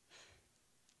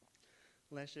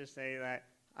that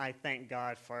I thank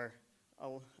God for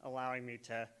allowing me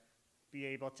to be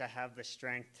able to have the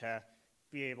strength to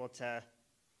be able to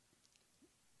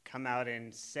come out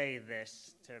and say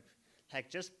this. Heck,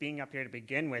 just being up here to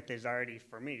begin with is already,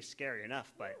 for me, scary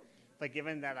enough. But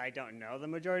given that I don't know the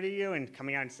majority of you and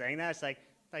coming out and saying that, it's like,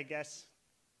 I guess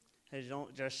I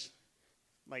don't just,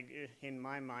 in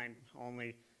my mind,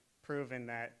 only proven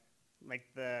that,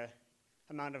 the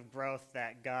amount of growth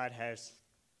that God has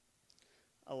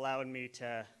allowed me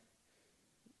to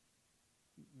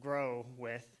grow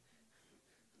with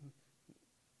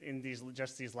in these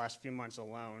last few months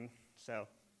alone. So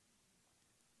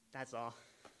that's all.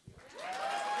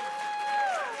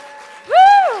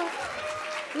 Woo!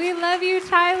 We love you,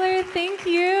 Tyler. Thank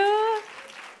you.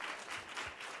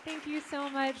 Thank you so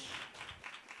much.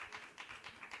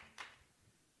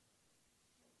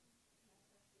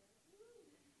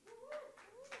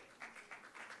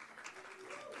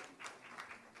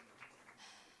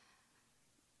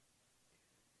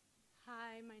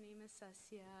 Hi, my name is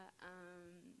Cecia.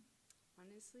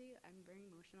 Honestly, I'm very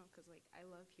emotional because I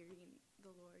love hearing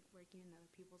the Lord working in other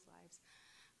people's lives.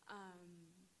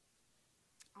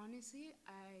 Honestly,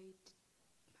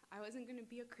 I wasn't going to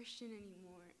be a Christian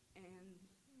anymore, and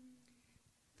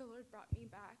the Lord brought me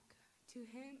back to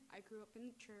Him. I grew up in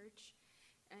the church,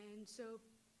 and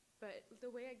but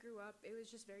the way I grew up, it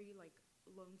was just very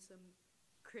lonesome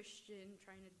Christian,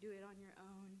 trying to do it on your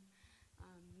own.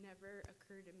 Never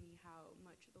occurred to me how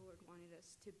much the Lord wanted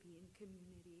us to be in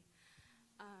community.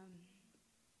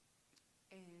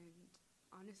 And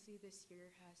honestly, this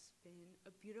year has been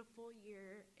a beautiful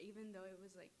year, even though it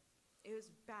was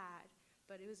bad,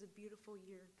 but it was a beautiful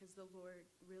year because the Lord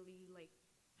really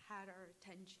had our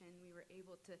attention. We were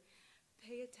able to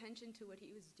pay attention to what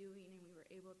He was doing, and we were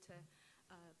able to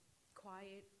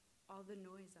quiet all the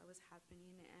noise that was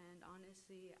happening. And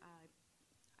honestly,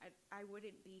 I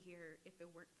wouldn't be here if it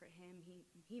weren't for Him.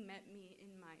 He met me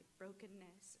in my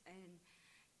brokenness, and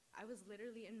I was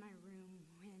literally in my room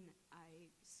when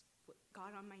I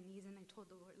got on my knees and I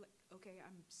told the Lord, okay,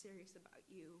 I'm serious about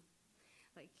you.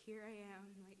 Here I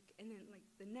am. And then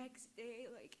the next day,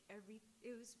 it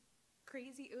was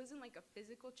crazy. It wasn't a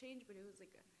physical change, but it was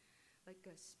like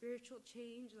a spiritual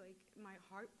change. My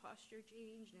heart posture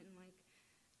changed, and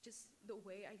just the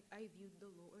way I viewed the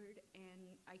Lord. And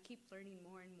I keep learning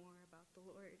more and more about the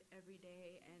Lord every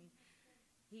day. And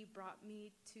He brought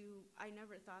me to, I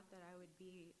never thought that I would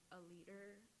be a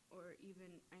leader, or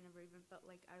I never even felt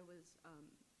like I was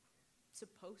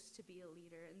supposed to be a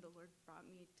leader. And the Lord brought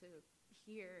me to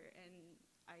here, and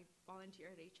I volunteer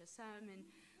at HSM, and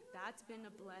that's been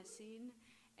a blessing.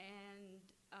 And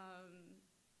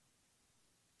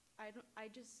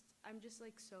I'm just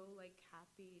so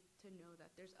happy to know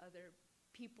that there's other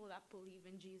people that believe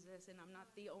in Jesus, and I'm not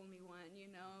the only one,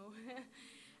 And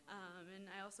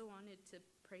I also wanted to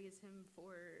praise Him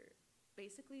for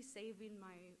basically saving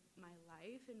my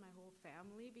life and my whole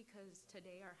family, because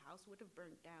today our house would have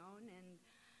burnt down. And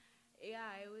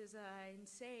yeah, it was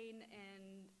insane,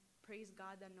 and praise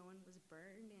God that no one was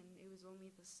burned, and it was only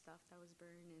the stuff that was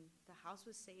burned, and the house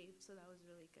was saved, so that was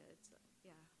really good. So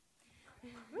yeah.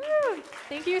 Woo!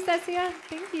 Thank you, Cecia.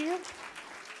 Thank you.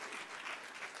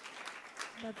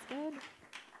 That's good.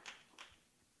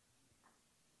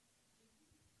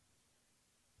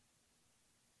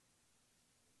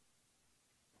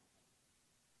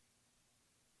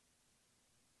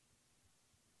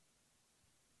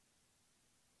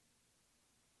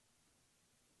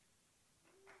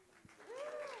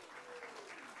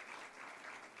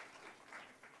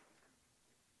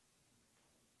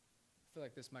 I feel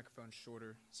like this microphone's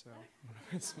shorter, so.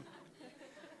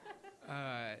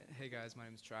 Hey guys, my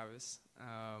name is Travis,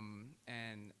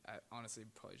 and I honestly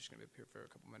probably just gonna be up here for a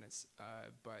couple minutes,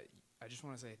 but I just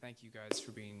want to say thank you guys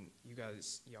for being,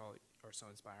 y'all are so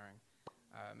inspiring.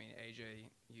 I mean, AJ,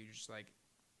 you just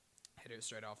hit it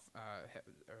straight off,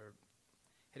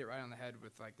 hit it right on the head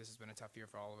with this has been a tough year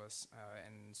for all of us,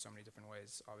 in so many different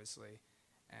ways, obviously,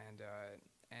 and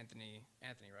Anthony,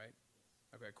 right?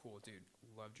 Okay, cool, dude.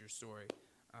 Loved your story.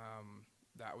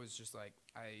 That was just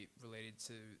I related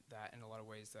to that in a lot of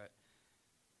ways that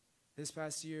this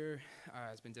past year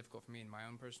has been difficult for me in my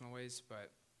own personal ways, but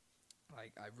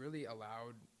like I really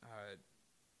allowed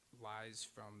lies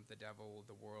from the devil,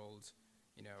 the world,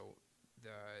 you know,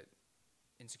 the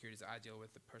insecurities I deal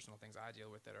with, the personal things I deal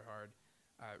with that are hard,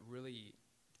 really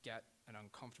get an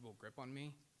uncomfortable grip on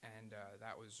me, and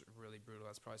that was really brutal.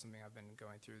 That's probably something I've been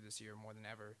going through this year more than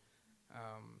ever.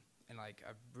 And like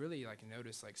I've really like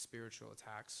noticed like spiritual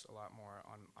attacks a lot more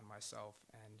on myself,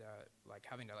 and like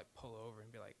having to like pull over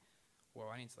and be like, whoa,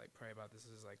 I need to like pray about this.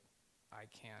 This is like, I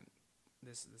can't,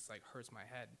 this like hurts my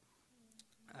head.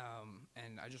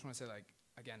 And I just want to say like,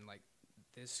 again, like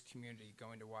this community,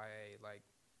 going to YA, like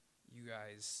you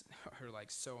guys are like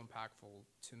so impactful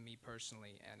to me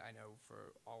personally, and I know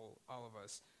for all of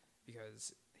us,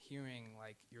 because hearing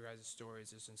like your guys'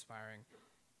 stories is inspiring.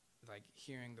 Like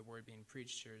hearing the word being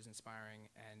preached here is inspiring,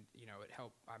 and you know it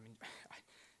helped. I mean,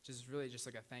 just really just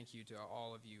like a thank you to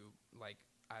all of you. Like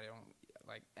I don't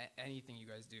like anything you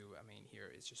guys do. I mean,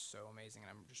 here is just so amazing,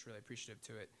 and I'm just really appreciative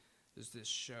to it. There's this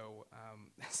show.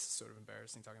 This is sort of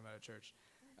embarrassing talking about a church.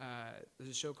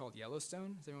 There's a show called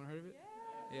Yellowstone. Has anyone heard of it?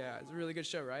 Yeah, it's a really good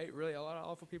show, right? Really, a lot of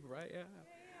awful people, right?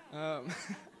 Yeah.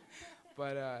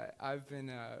 But I've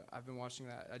been watching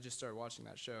that. I just started watching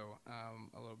that show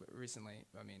a little bit recently.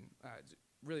 I mean, it's a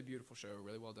really beautiful show,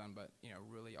 really well done, but you know,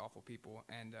 really awful people.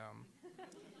 And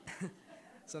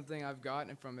something I've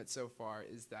gotten from it so far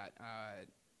is that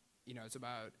you know, it's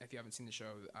about, if you haven't seen the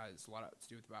show, it's a lot to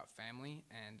do with about family,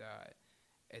 and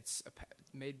it's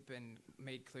been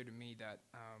made clear to me that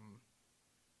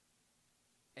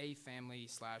a family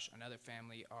 / another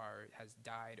family has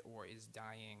died or is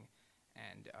dying,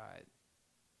 and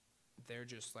they're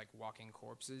just like walking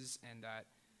corpses, and that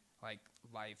like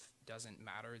life doesn't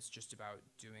matter. It's just about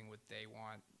doing what they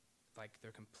want. Like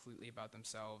they're completely about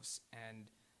themselves and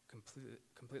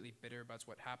completely bitter about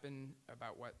what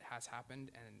has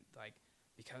happened, and like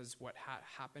because what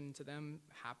happened to them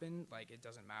happened, like it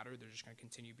doesn't matter. They're just going to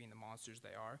continue being the monsters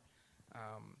they are.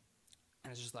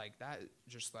 And it's just like that.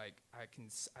 Just like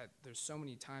there's so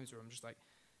many times where I'm just like,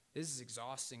 this is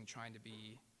exhausting trying to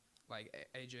be like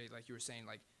AJ, like you were saying,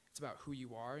 like it's about who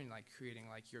you are and like creating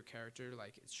like your character.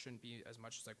 Like it shouldn't be as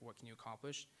much as like what can you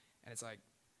accomplish. And it's like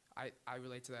I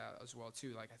relate to that as well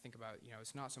too. Like I think about, you know,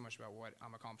 it's not so much about what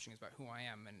I'm accomplishing, it's about who I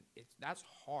am, and that's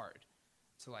hard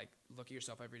to like look at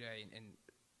yourself every day and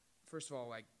first of all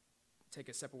like take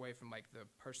a step away from like the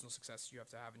personal success you have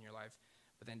to have in your life,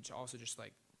 but then to also just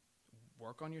like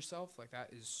work on yourself. Like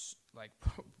that is like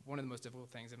one of the most difficult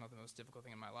things, if not the most difficult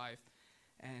thing in my life.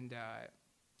 And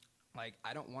like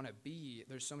I don't want to be,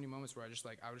 there's so many moments where I just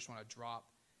want to drop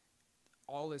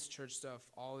all this church stuff,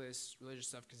 all this religious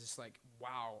stuff, because it's like,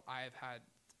 wow, I have had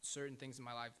certain things in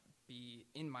my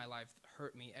life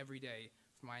hurt me every day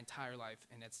for my entire life,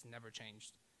 and it's never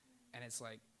changed. And it's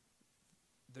like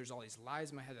there's all these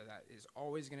lies in my head that's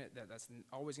always gonna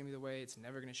be the way. It's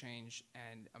never gonna change.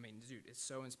 And I mean, dude, it's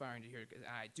so inspiring to hear. Cause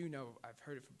I do know, I've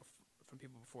heard it from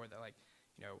people before, that like,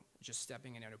 you know, just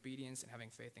stepping in obedience and having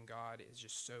faith in God is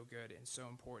just so good and so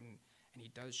important. And He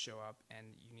does show up, and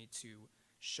you need to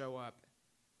show up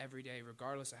every day,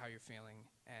 regardless of how you're feeling.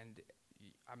 And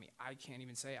I mean, I can't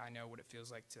even say I know what it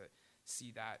feels like to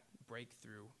see that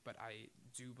breakthrough, but I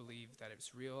do believe that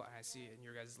it's real, and I see it in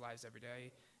your guys' lives every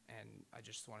day. And I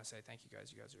just want to say thank you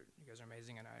guys. You guys are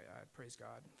amazing, and I praise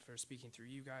God for speaking through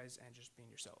you guys and just being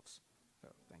yourselves. So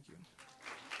thank you.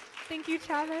 Thank you,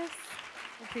 Travis.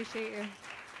 Appreciate you.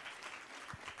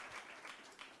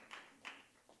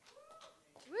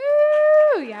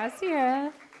 Woo! Yes,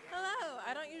 Sierra. Hello.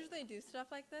 I don't usually do stuff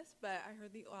like this, but I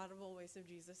heard the audible voice of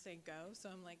Jesus say go, so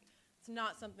I'm like, it's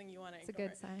not something you want to ignore.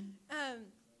 It's a good sign.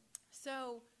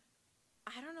 So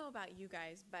I don't know about you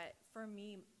guys, but for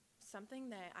me, something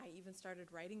that I even started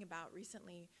writing about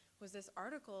recently was this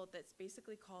article that's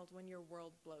basically called When Your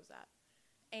World Blows Up.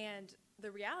 And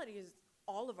the reality is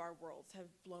all of our worlds have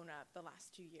blown up the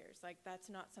last 2 years. Like that's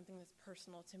not something that's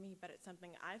personal to me, but it's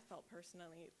something I've felt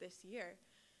personally this year.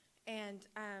 And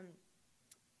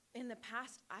in the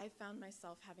past, I found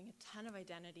myself having a ton of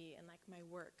identity in like my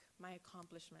work, my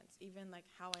accomplishments, even like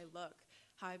how I look,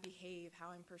 how I behave, how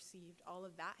I'm perceived. All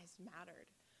of that has mattered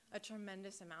a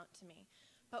tremendous amount to me.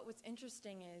 But what's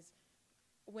interesting is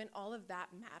when all of that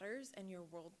matters and your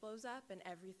world blows up and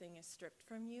everything is stripped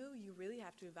from you, you really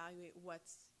have to evaluate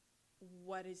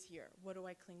what is here? What do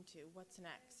I cling to? What's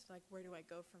next? Like, where do I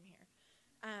go from here?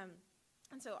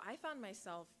 And so I found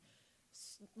myself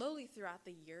slowly throughout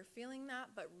the year feeling that,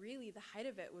 but really the height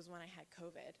of it was when I had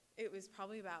COVID. It was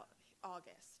probably about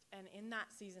August. And in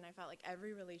that season, I felt like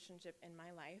every relationship in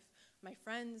my life, my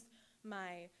friends,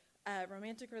 my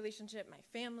romantic relationship, my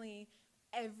family,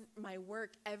 my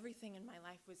work, everything in my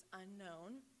life was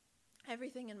unknown.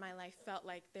 Everything in my life felt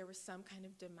like there was some kind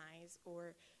of demise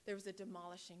or there was a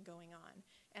demolishing going on.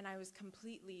 And I was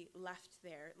completely left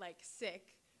there, like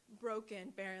sick,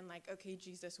 broken, barren, like, okay,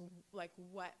 Jesus, like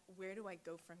where do I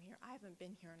go from here? I haven't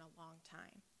been here in a long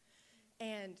time.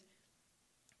 And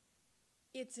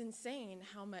it's insane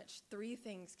how much 3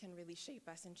 things can really shape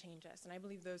us and change us. And I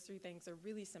believe those 3 things are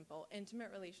really simple: intimate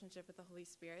relationship with the Holy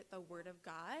Spirit, the Word of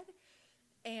God,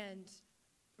 and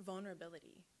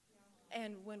vulnerability.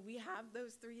 And when we have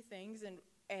those 3 things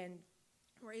and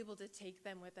we're able to take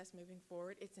them with us moving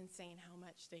forward, it's insane how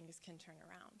much things can turn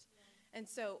around. And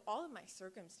so all of my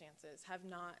circumstances have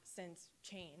not since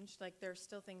changed. Like, there are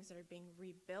still things that are being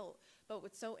rebuilt. But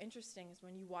what's so interesting is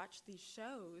when you watch these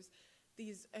shows,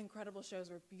 these incredible shows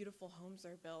where beautiful homes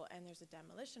are built and there's a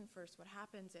demolition first, what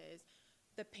happens is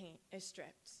the paint is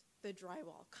stripped, the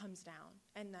drywall comes down,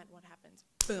 and then what happens?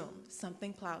 Boom,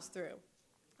 something plows through.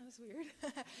 That was weird.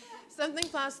 Something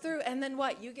plows through, and then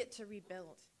what? You get to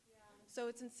rebuild. So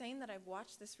it's insane that I've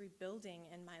watched this rebuilding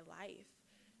in my life,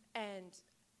 and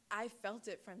I felt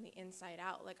it from the inside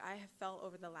out. Like, I have felt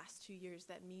over the last 2 years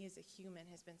that me as a human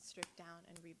has been stripped down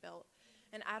and rebuilt.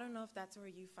 And I don't know if that's where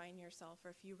you find yourself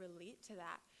or if you relate to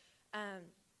that.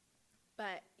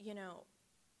 But, you know,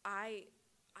 I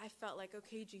felt like,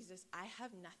 okay, Jesus, I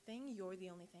have nothing. You're the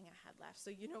only thing I had left.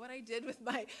 So you know what I did with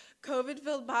my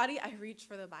COVID-filled body? I reached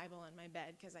for the Bible in my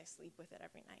bed because I sleep with it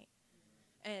every night.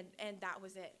 And that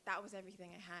was it. That was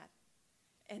everything I had.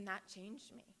 And that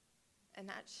changed me. And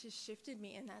that just shifted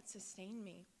me, and that sustained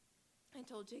me. I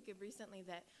told Jacob recently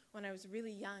that when I was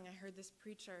really young, I heard this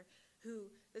preacher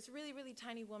this really, really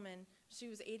tiny woman, she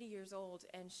was 80 years old,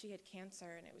 and she had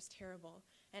cancer, and it was terrible.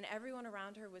 And everyone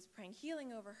around her was praying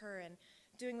healing over her and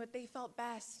doing what they felt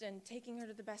best and taking her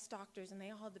to the best doctors, and they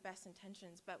all had the best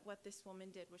intentions. But what this woman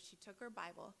did was she took her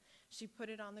Bible, she put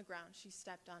it on the ground, she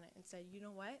stepped on it and said, you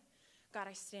know what? God,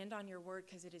 I stand on your word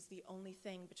because it is the only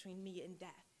thing between me and death.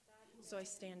 So I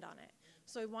stand on it.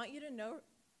 So I want you to know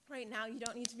right now, you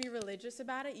don't need to be religious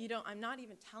about it. I'm not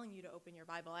even telling you to open your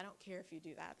Bible. I don't care if you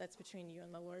do that. That's between you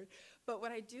and the Lord. But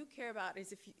what I do care about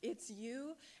is if it's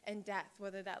you and death,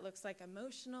 whether that looks like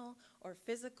emotional or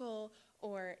physical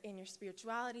or in your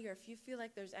spirituality, or if you feel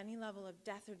like there's any level of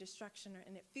death or destruction,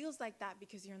 and it feels like that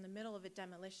because you're in the middle of a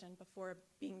demolition before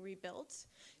being rebuilt,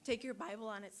 take your Bible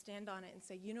on it, stand on it, and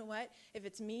say, you know what? If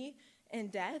it's me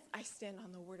and death, I stand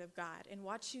on the word of God, and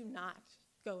watch you not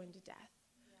go into death.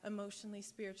 Emotionally,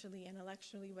 spiritually,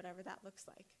 intellectually, whatever that looks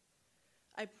like.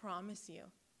 I promise you.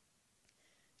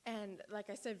 And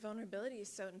like I said, vulnerability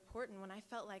is so important. When I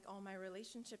felt like all my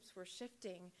relationships were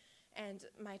shifting and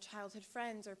my childhood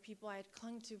friends or people I had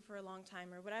clung to for a long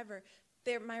time or whatever,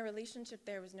 my relationship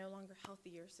there was no longer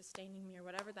healthy or sustaining me or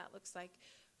whatever that looks like,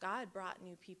 God brought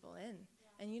new people in.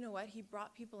 And you know what? He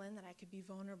brought people in that I could be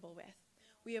vulnerable with.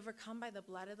 We overcome by the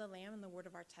blood of the Lamb and the word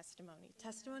of our testimony.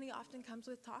 Testimony often comes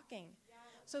with talking.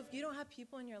 So if you don't have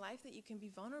people in your life that you can be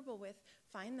vulnerable with,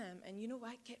 find them. And you know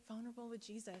what? Get vulnerable with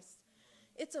Jesus.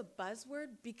 It's a buzzword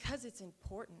because it's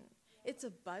important. It's a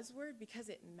buzzword because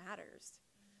it matters.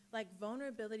 Like,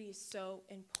 vulnerability is so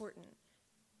important.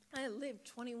 I lived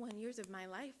 21 years of my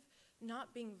life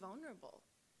not being vulnerable.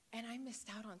 And I missed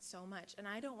out on so much. And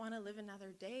I don't want to live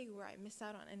another day where I miss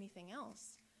out on anything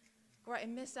else. Or I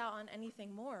miss out on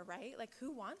anything more, right? Like,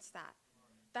 who wants that?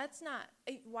 That's not,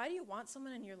 why do you want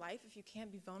someone in your life if you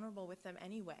can't be vulnerable with them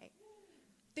anyway?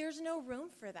 There's no room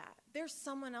for that. There's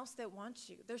someone else that wants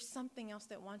you. There's something else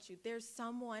that wants you. There's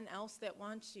someone else that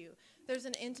wants you. There's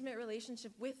an intimate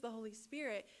relationship with the Holy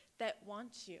Spirit that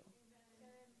wants you.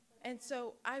 And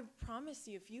so I promise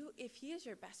you, if he is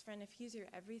your best friend, if he's your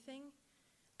everything,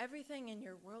 everything in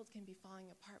your world can be falling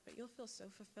apart, but you'll feel so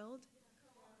fulfilled.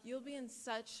 You'll be in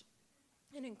such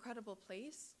an incredible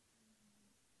place.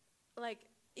 Like,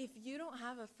 if you don't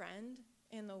have a friend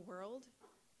in the world,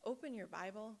 open your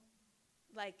Bible.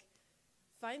 Like,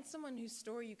 find someone whose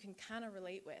story you can kind of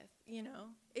relate with, you know?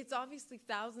 It's obviously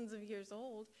thousands of years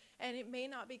old, and it may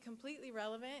not be completely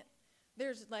relevant.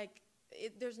 There's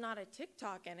not a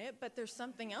TikTok in it, but there's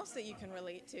something else that you can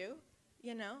relate to,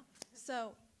 you know?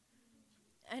 So,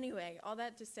 anyway, all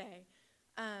that to say,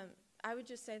 I would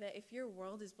just say that if your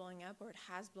world is blowing up, or it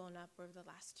has blown up over the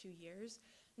last 2 years,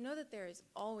 know that there is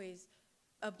always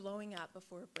a blowing up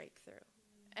before a breakthrough.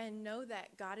 And know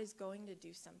that God is going to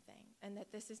do something, and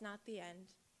that this is not the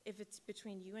end. If it's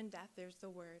between you and death, there's the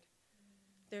word.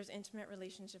 There's intimate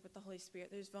relationship with the Holy Spirit.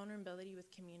 There's vulnerability with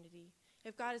community.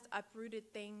 If God has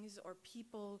uprooted things or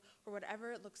people or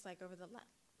whatever it looks like over the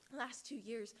last 2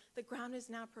 years, the ground is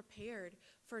now prepared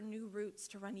for new roots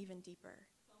to run even deeper.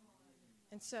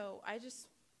 And so I just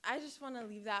want to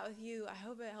leave that with you. I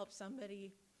hope it helps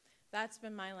somebody. That's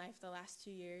been my life the last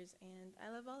 2 years, and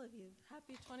I love all of you.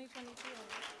 Happy 2022.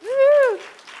 Woo!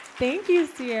 Thank you,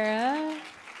 Sierra.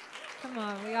 Come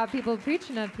on, we got people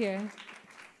preaching up here.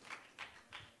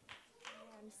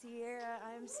 I'm Sierra.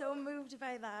 I'm so moved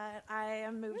by that. I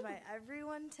am moved by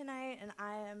everyone tonight, and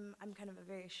I'm kind of a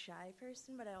very shy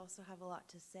person, but I also have a lot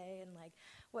to say, and like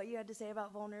what you had to say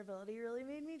about vulnerability really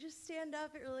made me just stand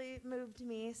up. It really moved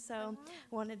me, so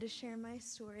I wanted to share my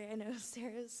story. I know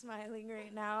Sarah's smiling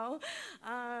right now.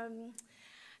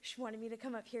 She wanted me to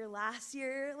come up here last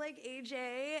year like AJ,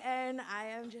 and I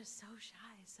am just so shy,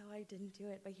 so I didn't do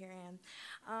it, but here I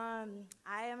am.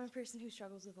 I am a person who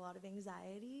struggles with a lot of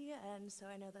anxiety, and so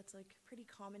I know that's like a pretty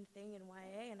common thing in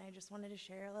YA, and I just wanted to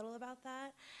share a little about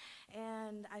that.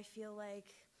 And I feel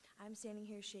like I'm standing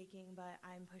here shaking, but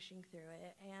I'm pushing through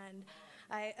it. And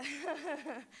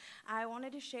I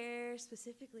wanted to share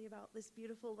specifically about this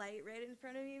beautiful light right in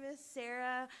front of me, Miss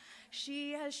Sarah.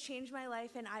 She has changed my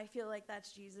life, and I feel like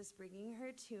that's Jesus bringing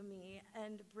her to me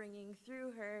and bringing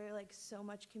through her like so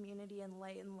much community and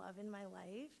light and love in my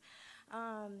life.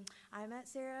 I met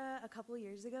Sarah a couple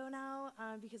years ago now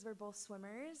because we're both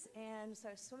swimmers, and so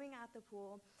I was swimming at the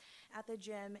pool at the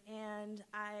gym, and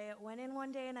I went in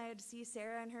one day and I had to see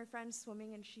Sarah and her friends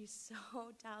swimming, and she's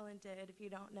so talented if you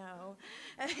don't know.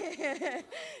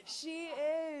 She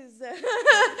is.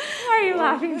 Why are you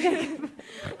laughing, Jacob?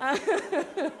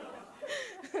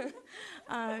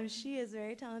 She is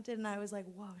very talented, and I was like,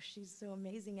 whoa, she's so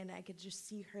amazing, and I could just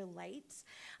see her light,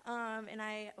 and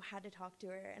I had to talk to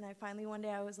her, and I finally one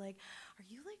day I was like, are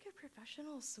you like a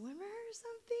professional swimmer or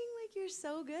something? Like, you're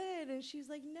so good. And she's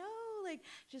like, no, like,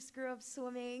 just grew up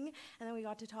swimming. And then we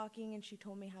got to talking, and she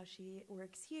told me how she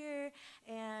works here,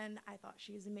 and I thought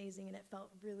she was amazing, and it felt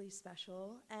really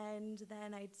special. And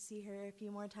then I'd see her a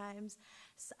few more times.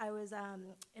 So I was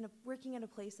working in a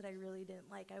place that I really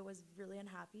didn't like. I was really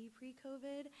unhappy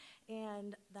pre-COVID,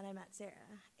 and then I met Sarah,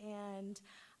 and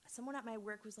someone at my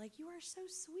work was like, you are so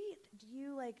sweet. Do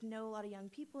you like know a lot of young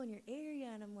people in your area?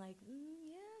 And I'm like,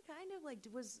 yeah, kind of, like,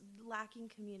 was lacking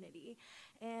community.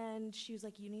 And she was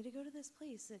like, you need to go to this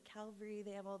place at Calvary.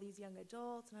 They have all these young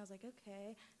adults. And I was like,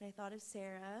 okay. And I thought of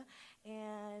Sarah,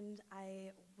 and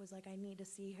I was like, I need to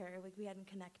see her. Like, we hadn't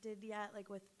connected yet, like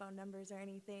with phone numbers or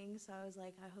anything. So I was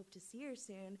like, I hope to see her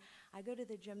soon. I go to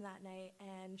the gym that night,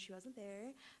 and she wasn't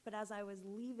there. But as I was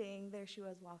leaving, there she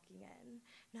was walking in.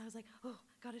 And I was like, oh,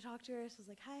 got to talk to her. So I was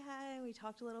like, hi. And we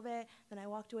talked a little bit. Then I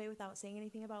walked away without saying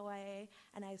anything about YA.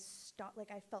 And I stopped,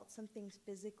 like, I felt something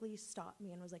physically stop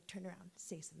me and was like, turn around,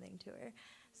 say something to her.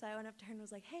 So I went up to her and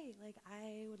was like, hey, like,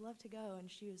 I would love to go.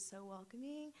 And she was so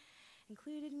welcoming,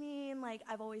 included me, and like,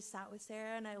 I've always sat with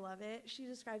Sarah, and I love it. She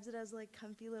describes it as like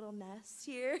comfy little nest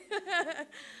here.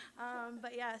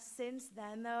 But yeah, since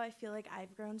then though, I feel like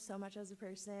I've grown so much as a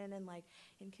person, and like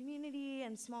in community,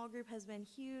 and small group has been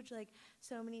huge, like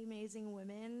so many amazing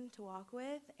women to walk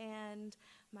with, and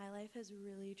my life has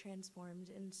really transformed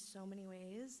in so many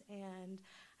ways, and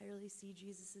I really see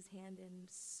Jesus's hand in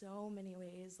so many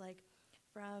ways, like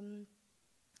from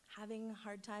having a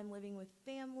hard time living with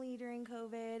family during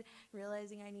COVID,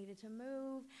 realizing I needed to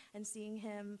move, and seeing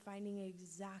him finding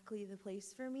exactly the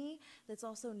place for me that's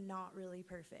also not really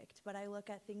perfect. But I look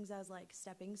at things as like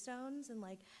stepping stones, and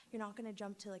like, you're not gonna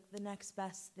jump to like the next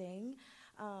best thing,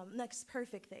 next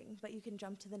perfect thing, but you can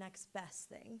jump to the next best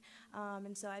thing.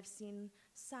 And so I've seen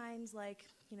signs like,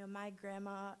 you know, my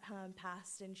grandma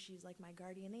passed, and she's like my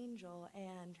guardian angel,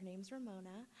 and her name's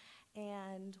Ramona.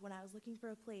 And when I was looking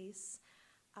for a place,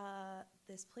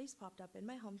 this place popped up in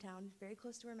my hometown, very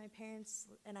close to where my parents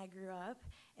and I grew up,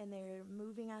 and they're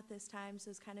moving at this time, so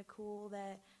it's kind of cool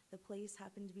that the place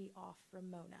happened to be off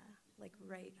Ramona, like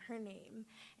right, her name,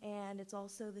 and it's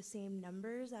also the same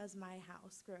numbers as my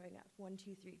house growing up,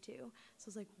 1232. So I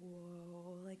was like,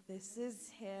 whoa, like this is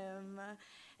him.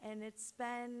 And it's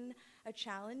been a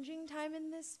challenging time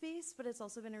in this space, but it's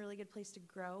also been a really good place to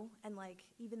grow. And like,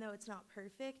 even though it's not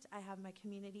perfect, I have my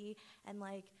community, and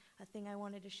like a thing I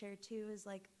wanted to share too is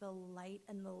like the light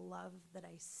and the love that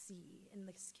I see in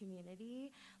this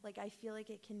community. Like, I feel like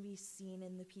it can be seen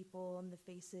in the people and the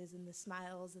faces and the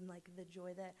smiles and like the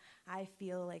joy that I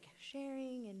feel like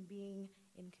sharing and being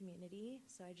in community.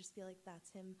 So I just feel like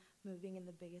that's him moving in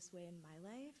the biggest way in my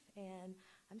life. And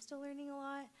I'm still learning a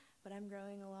lot, but I'm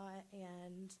growing a lot,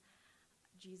 and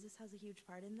Jesus has a huge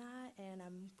part in that, and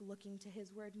I'm looking to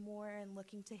his word more and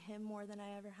looking to him more than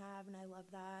I ever have, and I love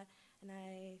that. And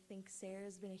I think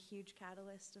Sarah's been a huge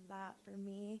catalyst of that for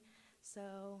me,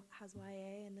 so has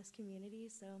YA in this community.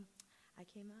 So I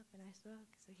came up and I spoke,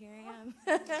 so here I am.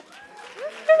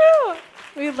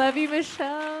 We love you,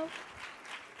 Michelle.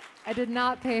 I did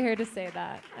not pay her to say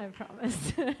that, I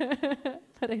promise.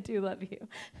 But I do love you.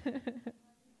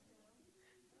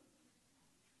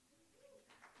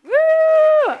 Woo!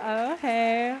 Oh,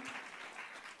 hey.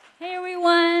 Hey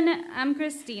everyone, I'm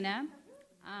Christina.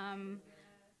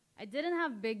 I didn't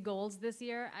have big goals this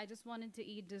year. I just wanted to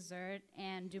eat dessert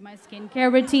and do my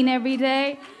skincare routine every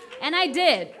day. And I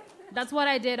did. That's what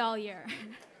I did all year,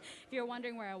 if you're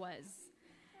wondering where I was.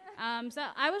 So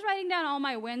I was writing down all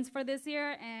my wins for this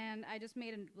year, and I just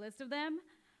made a list of them.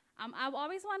 I've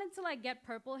always wanted to get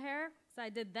purple hair, so I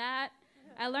did that.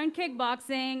 I learned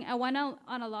kickboxing. I went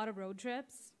on a lot of road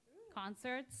trips,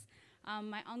 concerts.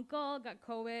 My uncle got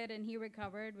COVID and he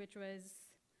recovered, which was,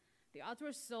 the odds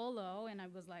were so low and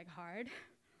it was hard,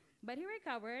 but he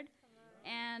recovered.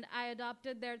 And I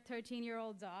adopted their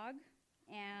 13-year-old dog,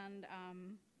 and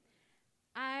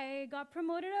I got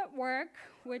promoted at work,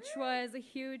 which was a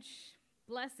huge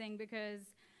blessing because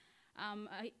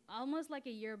almost a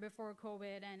year before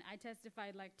COVID, and I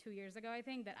testified 2 years ago, I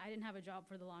think, that I didn't have a job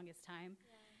for the longest time.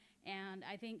 Yeah. And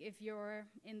I think if you're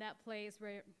in that place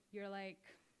where you're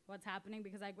what's happening,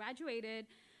 because I graduated,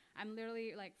 I'm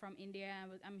literally from India.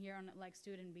 I'm here on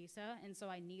student visa, and so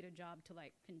I need a job to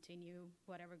continue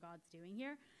whatever God's doing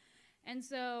here. And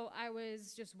so I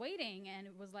was just waiting, and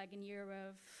it was a year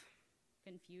of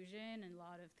confusion and a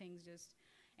lot of things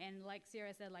and like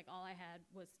Sierra said, all I had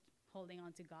was holding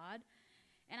on to God.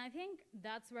 And I think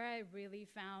that's where I really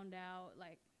found out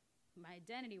my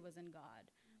identity was in God.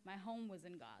 My home was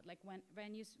in God.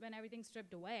 When everything's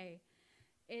stripped away,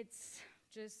 it's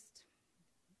just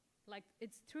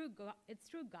it's through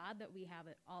God that we have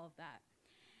all of that.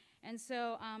 And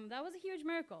so that was a huge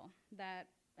miracle that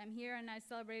I'm here, and I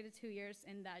celebrated 2 years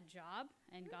in that job,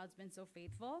 and God's been so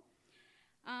faithful.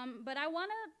 But I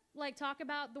want to talk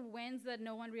about the wins that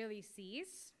no one really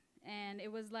sees. And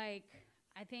it was I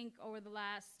think over the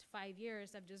last 5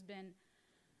 years, I've just been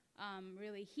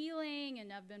really healing,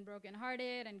 and I've been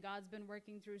brokenhearted, and God's been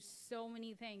working through so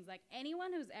many things.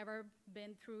 Anyone who's ever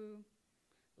been through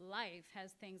life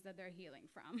has things that they're healing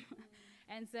from.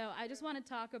 And so I just want to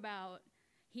talk about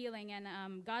healing.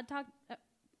 And God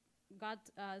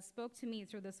spoke to me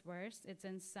through this verse. It's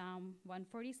in Psalm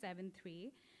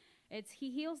 147:3. It's,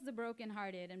 he heals the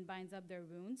brokenhearted and binds up their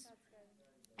wounds. That's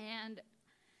good. And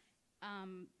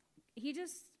he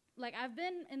just, I've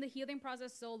been in the healing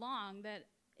process so long that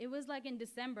it was in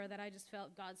December that I just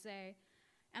felt God say,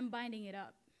 I'm binding it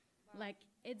up. Wow.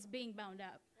 It's being bound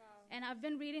up. Wow. And I've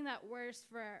been reading that verse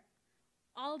for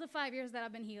all the 5 years that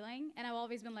I've been healing, and I've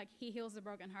always been he heals the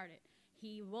brokenhearted.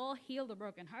 He will heal the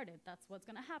brokenhearted. That's what's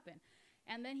going to happen.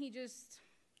 And then he just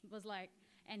was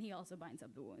and he also binds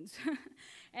up the wounds.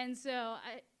 And so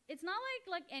it's not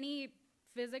any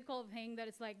physical thing that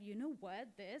it's you know what,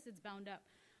 it's bound up.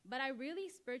 But I really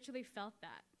spiritually felt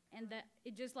that, and that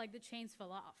it just the chains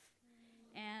fell off.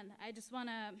 And I just want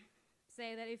to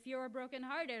say that if you're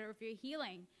brokenhearted or if you're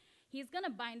healing, he's going to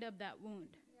bind up that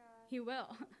wound. Yeah. He will.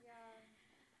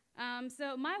 Yeah.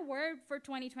 So my word for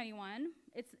 2021,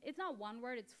 it's not one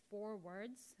word, it's 4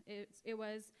 words. It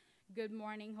was, good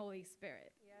morning, Holy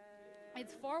Spirit.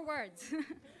 It's 4 words,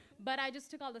 but I just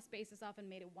took all the spaces off and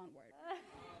made it 1 word.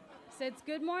 So it's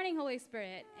good morning, Holy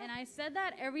Spirit. And I said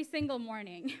that every single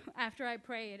morning after I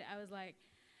prayed. I was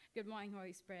good morning,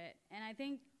 Holy Spirit. And I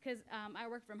think because I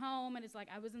work from home, and it's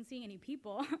I wasn't seeing any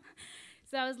people.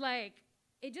 So I was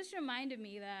it just reminded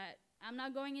me that I'm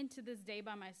not going into this day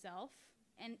by myself.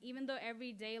 And even though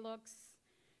every day looks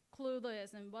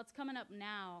clueless and what's coming up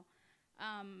now,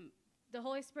 the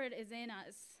Holy Spirit is in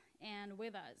us and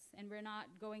with us, and we're not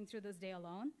going through this day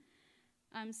alone.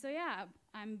 So yeah,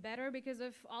 I'm better because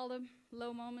of all the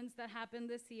low moments that happened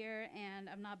this year, and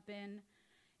I've not been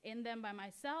in them by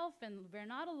myself, and we're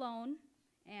not alone.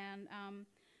 And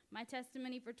my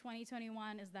testimony for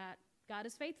 2021 is that God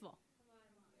is faithful.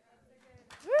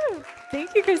 Woo!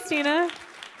 Thank you, Christina.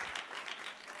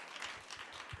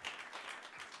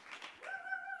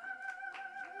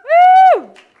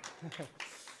 Woo!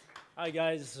 Hi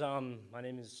guys, my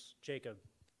name is Jacob.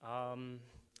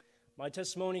 My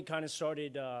testimony kind of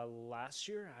started last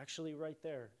year, actually right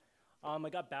there. I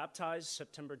got baptized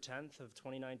September 10th of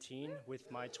 2019 with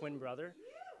my twin brother.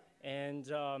 And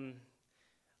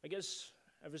I guess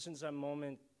ever since that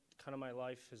moment, kind of my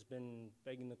life has been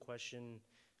begging the question,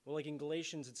 well, in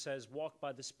Galatians it says, walk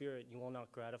by the Spirit, you will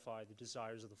not gratify the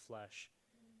desires of the flesh.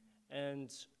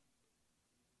 And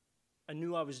I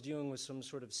knew I was dealing with some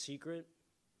sort of secret.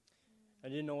 I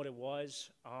didn't know what it was.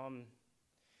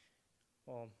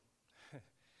 Well,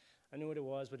 I knew what it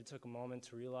was, but it took a moment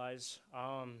to realize.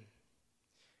 I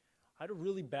had a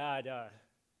really bad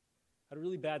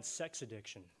sex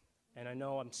addiction, and I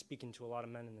know I'm speaking to a lot of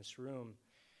men in this room.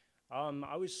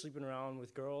 I was sleeping around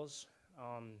with girls,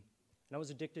 and I was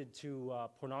addicted to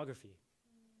pornography.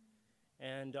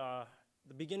 And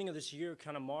the beginning of this year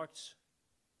kind of marked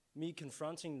me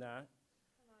confronting that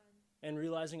and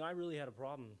realizing I really had a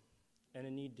problem and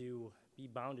a need to be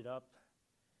bounded up.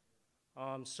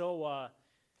 So a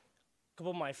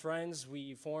couple of my friends,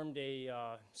 we formed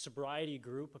a sobriety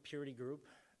group, a purity group,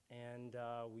 and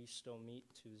we still meet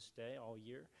to this day all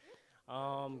year.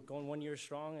 Going 1 year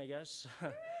strong, I guess.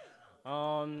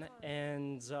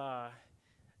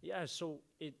 Yeah, so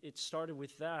it started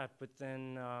with that, but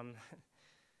then,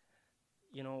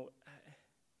 you know,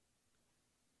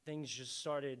 things just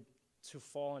started to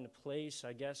fall into place,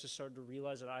 I guess. I started to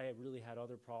realize that I really had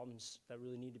other problems that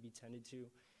really need to be tended to.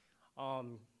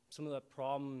 Some of the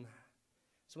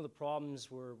problems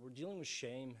were dealing with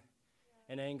shame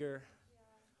and anger.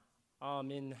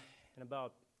 In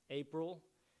about April,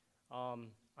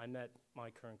 I met my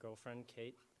current girlfriend,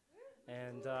 Kate,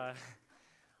 and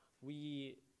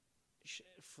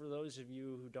for those of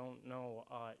you who don't know,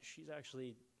 she's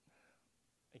actually,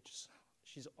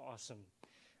 she's awesome.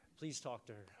 Please talk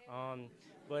to her.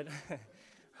 But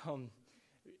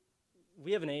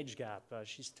we have an age gap.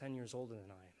 She's 10 years older than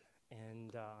I am,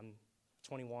 and I'm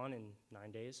 21 in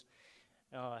 9 days,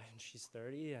 and she's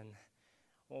 30, and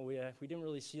well, we didn't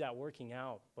really see that working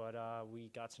out, but we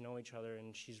got to know each other,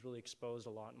 and she's really exposed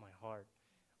a lot in my heart,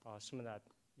 some of that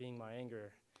being my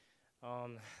anger.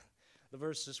 The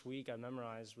verse this week I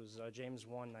memorized was James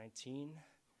 1:19.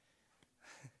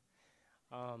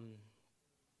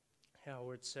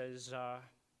 Where it says,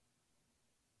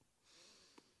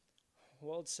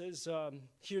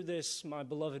 hear this, my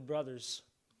beloved brothers.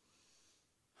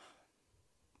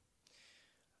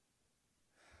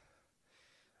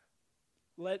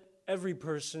 Let every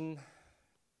person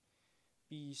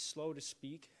be slow to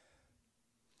speak,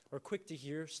 or quick to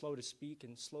hear, slow to speak,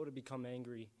 and slow to become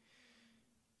angry.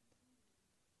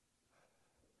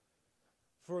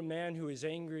 For a man who is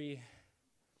angry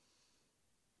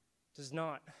does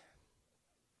not,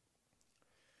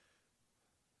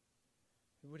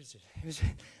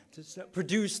 does not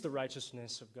produce the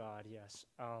righteousness of God, yes.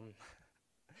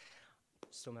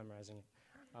 Still memorizing it.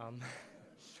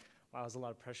 Wow, there's a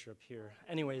lot of pressure up here.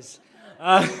 Anyways.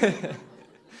 But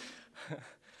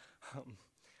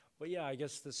yeah, I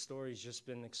guess this story's just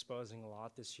been exposing a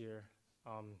lot this year,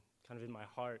 kind of in my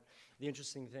heart. The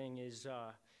interesting thing is,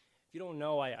 if you don't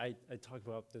know, I talked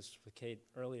about this with Kate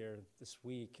earlier this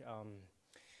week.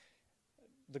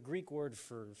 The Greek word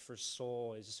for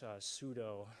soul is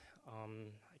pseudo. I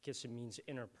guess it means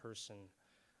inner person.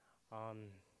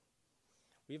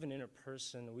 We have an inner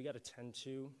person that we got to tend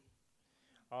to.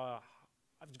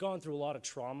 I've gone through a lot of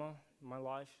trauma in my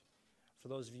life. For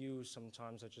those of you,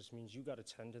 sometimes that just means you got to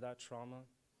tend to that trauma.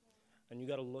 And you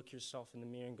got to look yourself in the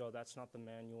mirror and go, that's not the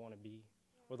man you want to be,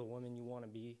 or the woman you want to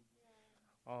be.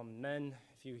 Men,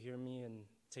 if you hear me and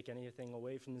take anything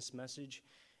away from this message,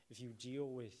 if you deal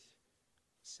with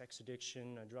sex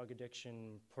addiction, drug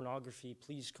addiction, pornography,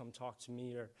 please come talk to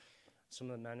me or some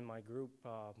of the men in my group.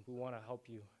 We want to help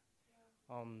you.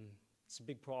 It's a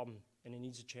big problem, and it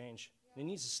needs to change. And it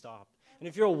needs to stop. And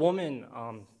if you're a woman,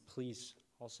 please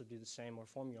also do the same or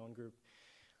form your own group.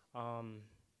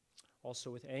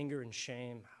 Also with anger and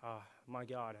shame, my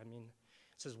God, I mean,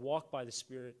 it says walk by the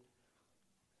Spirit.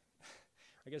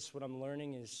 I guess what I'm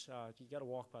learning is you got to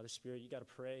walk by the Spirit. You got to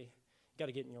pray. You got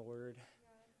to get in your word.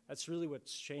 That's really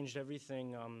what's changed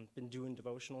everything. Been doing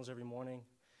devotionals every morning.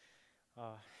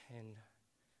 And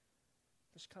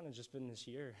it's kind of just been this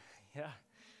year. Yeah.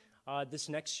 This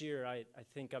next year, I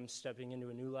think I'm stepping into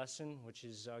a new lesson, which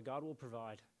is God will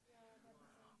provide.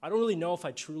 I don't really know if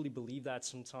I truly believe that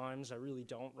sometimes. I really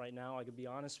don't right now. I could be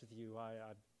honest with you.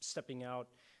 I'm stepping out.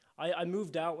 I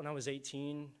moved out when I was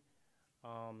 18.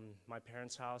 My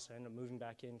parents' house. I ended up moving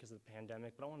back in because of the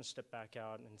pandemic, but I want to step back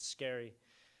out, and it's scary.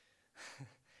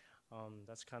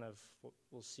 That's kind of,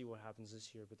 we'll see what happens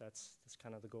this year, but that's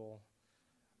kind of the goal.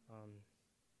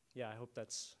 Yeah, I hope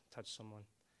that's touched someone.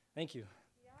 Thank you.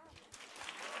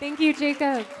 Thank you,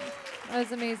 Jacob. That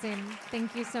was amazing.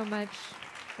 Thank you so much.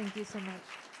 Thank you so much.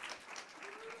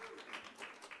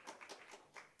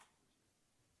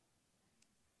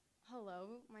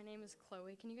 Hello, my name is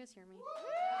Chloe. Can you guys hear me?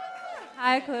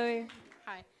 Hi, Chloe.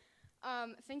 Hi.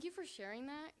 Thank you for sharing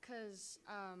that, because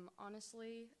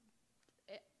honestly,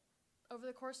 over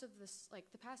the course of this, like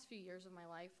the past few years of my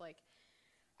life,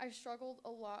 I struggled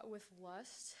a lot with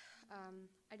lust.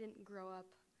 I didn't grow up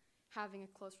having a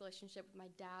close relationship with my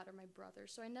dad or my brother,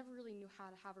 so I never really knew how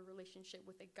to have a relationship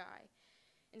with a guy.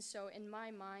 And so in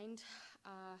my mind,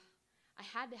 I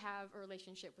had to have a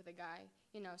relationship with a guy,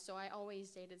 so I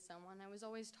always dated someone. I was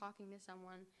always talking to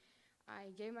someone.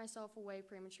 I gave myself away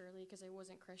prematurely because I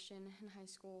wasn't Christian in high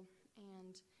school,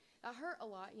 and that hurt a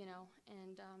lot,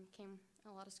 and came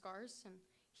a lot of scars and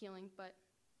healing, but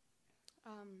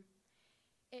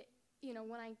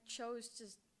when I chose to,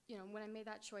 when I made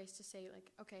that choice to say,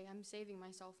 like, okay, I'm saving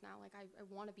myself now, like, I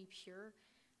want to be pure,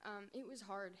 it was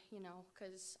hard,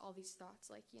 because all these thoughts,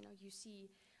 like, you see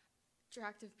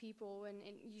attractive people, and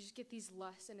you just get these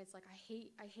lusts, and it's like, I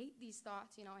hate these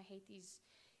thoughts, I hate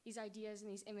these ideas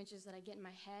and these images that I get in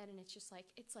my head, and it's just like,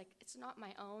 it's not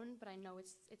my own, but I know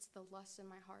it's the lusts in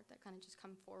my heart that kind of just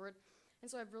come forward. And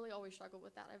so I've really always struggled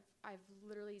with that. I've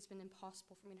literally, it's been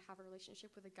impossible for me to have a relationship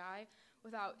with a guy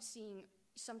without seeing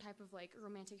some type of like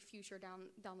romantic future down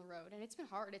the road. And it's been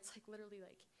hard. It's like literally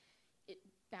like it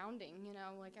bounding,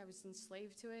 like I was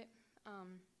enslaved to it.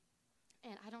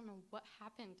 And I don't know what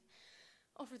happened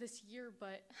over this year,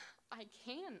 but I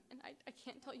can. And I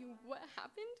can't tell you what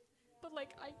happened, but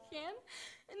like I can.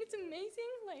 And it's amazing.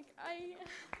 Like I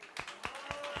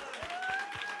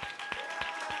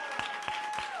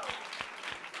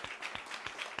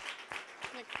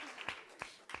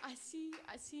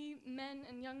see men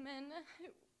and young men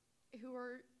who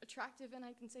are attractive, and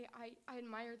I can say I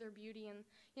admire their beauty and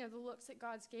the looks that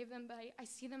God's gave them, but I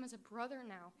see them as a brother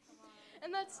now.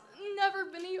 And that's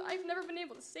I've never been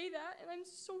able to say that, and I'm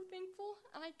so thankful,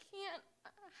 and I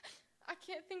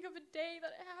can't think of a day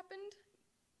that it happened.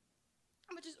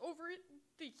 But just over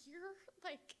the year,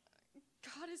 like,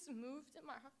 God has moved in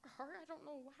my heart. I don't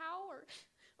know how or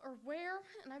where,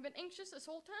 and I've been anxious this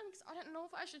whole time because I didn't know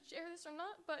if I should share this or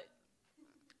not, but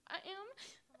I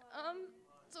am.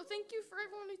 So thank you for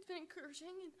everyone who's been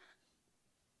encouraging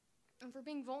and for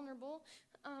being vulnerable.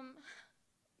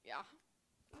 Yeah,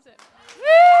 that's it.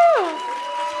 Woo!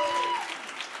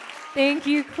 Thank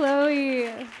you,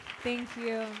 Chloe. Thank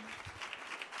you.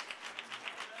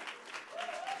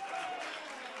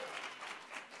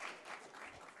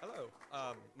 Hello,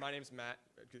 my name's Matt.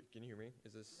 Can you hear me?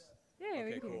 Is this? Yeah,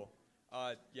 okay, cool.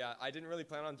 Yeah, I didn't really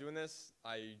plan on doing this.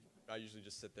 I usually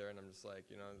just sit there and I'm just like,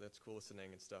 that's cool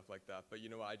listening and stuff like that. But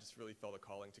I just really felt a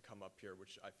calling to come up here,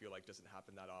 which I feel like doesn't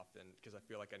happen that often because I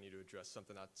feel like I need to address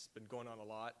something that's been going on a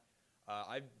lot.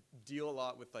 I deal a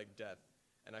lot with like death,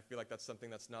 and I feel like that's something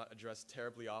that's not addressed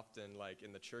terribly often, like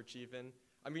in the church even.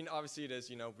 I mean, obviously it is,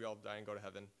 we all die and go to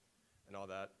heaven and all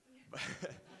that.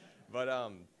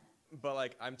 But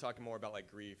like I'm talking more about like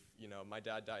grief. My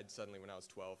dad died suddenly when I was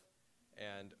 12,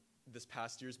 and this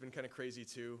past year's been kind of crazy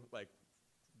too. Like,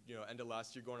 end of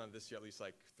last year, going on this year, at least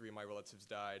like 3 of my relatives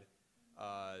died.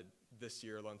 This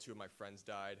year alone, 2 of my friends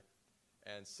died.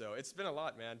 And so it's been a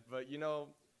lot, man. But,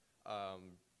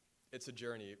 it's a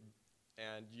journey.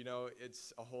 And,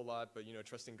 it's a whole lot, but,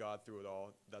 trusting God through it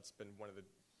all, that's been one of the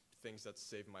things that's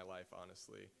saved my life,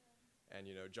 honestly. And,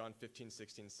 John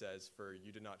 15:16 says, "For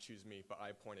you did not choose me, but I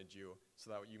appointed you, so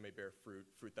that you may bear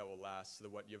fruit that will last, so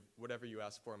that whatever you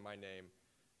ask for in my name,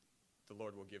 the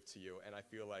Lord will give to you." And I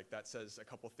feel like that says a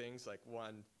couple things. Like,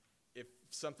 one, if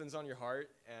something's on your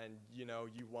heart and, you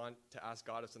want to ask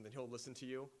God of something, he'll listen to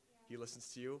you. Yeah. He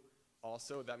listens to you.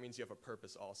 Also, that means you have a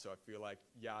purpose also. I feel like,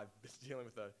 I've been dealing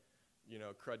with a,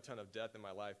 crud ton of death in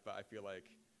my life, but I feel like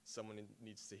someone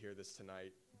needs to hear this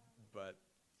tonight. But,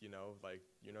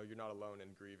 you're not alone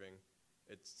in grieving.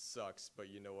 It sucks, but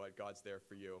you know what? God's there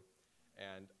for you.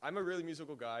 And I'm a really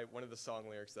musical guy. One of the song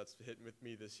lyrics that's hit with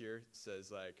me this year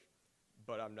says, like,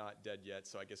 "But I'm not dead yet,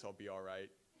 so I guess I'll be all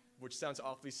right," which sounds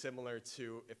awfully similar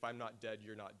to "If I'm not dead,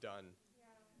 you're not done,"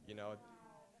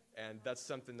 And that's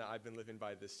something that I've been living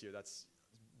by this year. That's,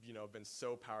 been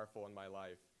so powerful in my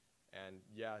life. And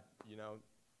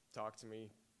talk to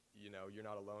me. You're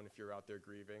not alone if you're out there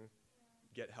grieving.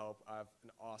 Get help. I have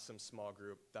an awesome small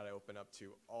group that I open up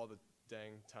to all the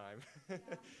dang time.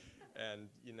 And,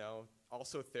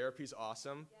 also therapy's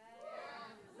awesome.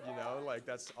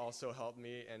 That's also helped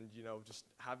me, and, just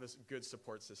have a good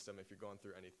support system if you're going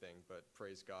through anything, but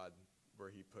praise God where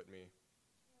he put me.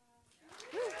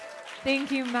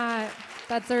 Thank you, Matt.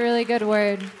 That's a really good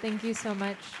word. Thank you so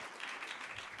much.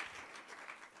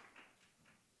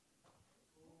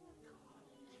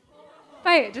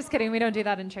 Wait, just kidding. We don't do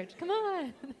that in church. Come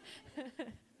on.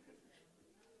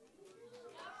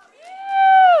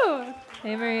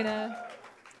 Hey, Marina.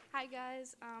 Hi,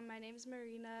 guys. My name is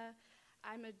Marina.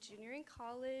 I'm a junior in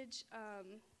college.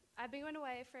 I've been going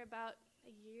away for about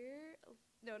a year.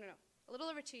 No, a little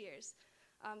over 2 years.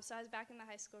 So I was back in the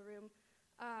high school room.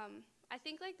 I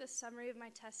think like the summary of my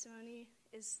testimony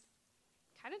is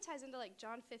kind of ties into like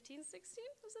John 15:16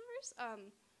 was the verse,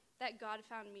 that God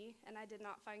found me and I did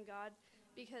not find God,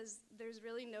 because there's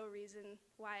really no reason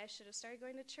why I should have started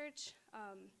going to church,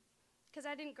 because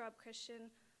I didn't grow up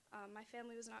Christian. My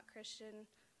family was not Christian.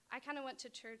 I kind of went to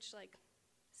church like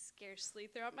scarcely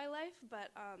throughout my life,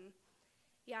 but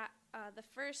the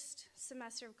first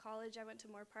semester of college I went to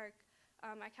Moore Park.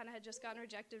 I kind of had just gotten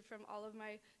rejected from all of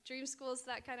my dream schools,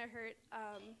 so that kind of hurt.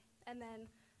 And then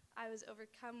I was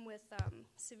overcome with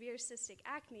severe cystic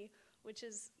acne, which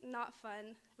is not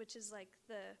fun, which is like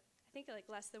I think like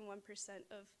less than 1%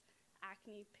 of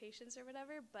acne patients or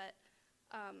whatever, but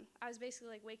I was basically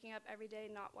like waking up every day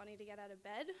not wanting to get out of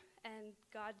bed, and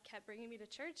God kept bringing me to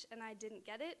church, and I didn't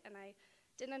get it, and I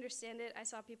didn't understand it. I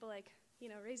saw people like,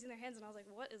 raising their hands, and I was like,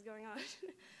 what is going on?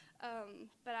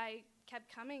 But I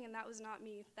kept coming, and that was not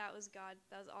me. That was God.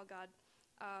 That was all God.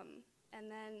 And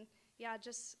then,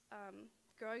 just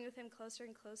growing with him closer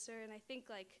and closer, and I think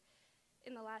like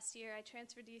in the last year, I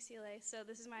transferred to UCLA, so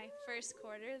this is my first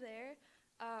quarter there.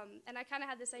 And I kind of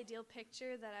had this ideal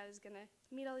picture that I was going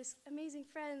to meet all these amazing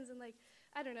friends and, like,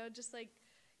 I don't know, just, like,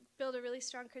 build a really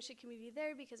strong Christian community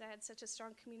there because I had such a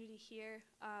strong community here.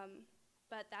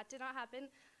 But that did not happen.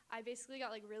 I basically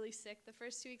got, like, really sick the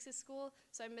first 2 weeks of school,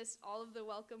 so I missed all of the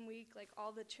welcome week, like,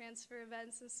 all the transfer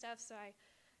events and stuff, so I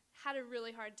had a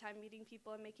really hard time meeting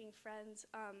people and making friends.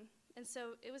 And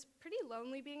so it was pretty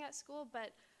lonely being at school,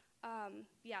 but,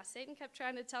 Satan kept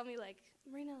trying to tell me, like,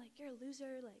 Marina, like, you're a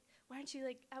loser, like, why aren't you,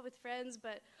 like, out with friends?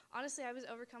 But honestly, I was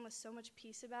overcome with so much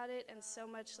peace about it and so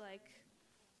much, like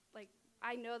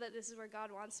I know that this is where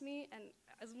God wants me, and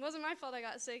it wasn't my fault I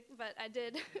got sick, but I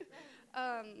did.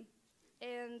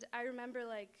 And I remember,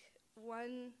 like,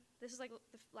 this was, like,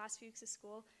 the last few weeks of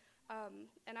school,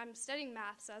 and I'm studying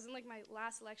math, so I was in, like, my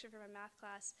last lecture for my math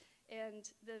class,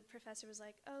 and the professor was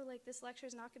like, oh, like, this lecture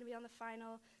is not going to be on the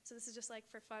final, so this is just, like,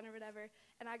 for fun or whatever.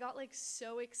 And I got, like,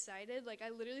 so excited. Like, I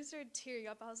literally started tearing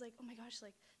up. I was like, oh, my gosh,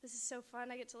 like, this is so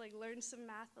fun. I get to, like, learn some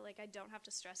math that, like, I don't have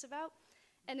to stress about.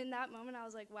 And in that moment, I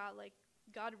was like, wow, like,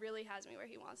 God really has me where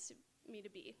he wants me to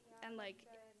be. Yeah, and, like,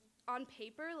 on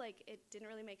paper, like, it didn't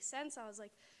really make sense. I was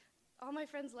like, all my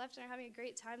friends left and are having a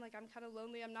great time. Like, I'm kind of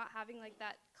lonely. I'm not having, like,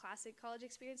 that classic college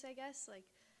experience, I guess. Like,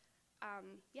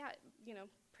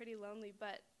 pretty lonely,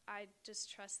 but I just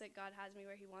trust that God has me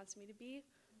where he wants me to be.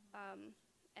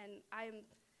 And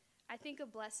I think a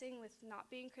blessing with not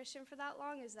being Christian for that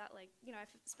long is that, like, I've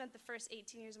spent the first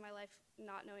 18 years of my life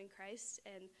not knowing Christ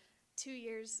and 2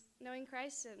 years knowing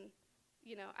Christ, and,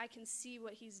 I can see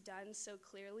what he's done so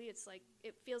clearly. It's like,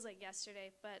 it feels like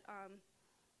yesterday, but,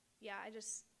 I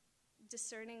just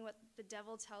discerning what the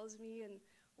devil tells me and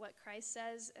what Christ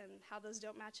says and how those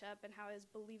don't match up, and how I was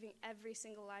believing every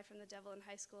single lie from the devil in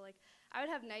high school. Like, I would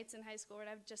have nights in high school where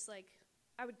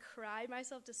I would cry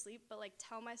myself to sleep, but, like,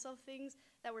 tell myself things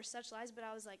that were such lies, but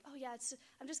I was like, oh yeah,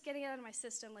 I'm just getting it out of my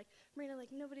system. Like, Marina,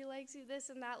 like, nobody likes you, this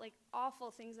and that, like,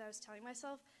 awful things that I was telling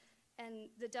myself. And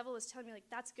the devil was telling me, like,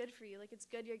 that's good for you. Like, it's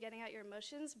good you're getting out your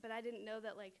emotions, but I didn't know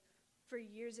that, like, for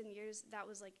years and years, that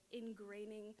was, like,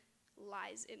 ingraining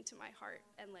lies into my heart.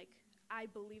 And, like, I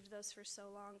believed those for so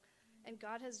long. And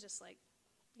God has just, like,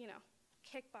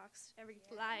 kickboxed every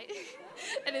lie.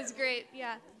 And it's great,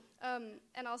 yeah.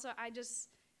 And also,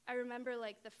 I remember,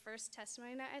 like, the first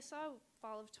testimony night I saw,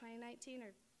 fall of 2019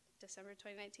 or December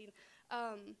 2019.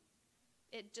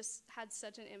 It just had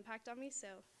such an impact on me, so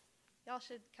y'all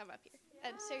should come up here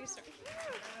and share your story.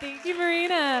 Thank you,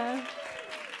 Marina.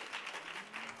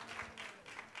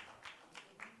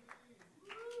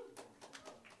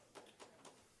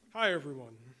 Hi,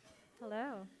 everyone.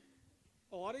 Hello.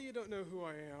 A lot of you don't know who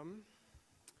I am,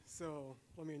 so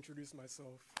let me introduce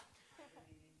myself.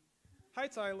 Hi,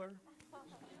 Tyler.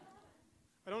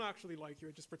 I don't actually like you,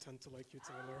 I just pretend to like you,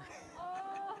 Tyler.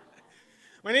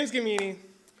 My name's Gamini.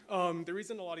 The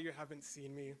reason a lot of you haven't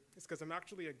seen me is because I'm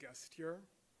actually a guest here.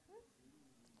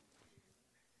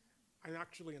 I'm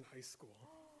actually in high school.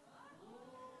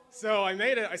 So I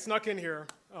made it, I snuck in here.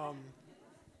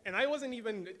 And I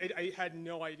I had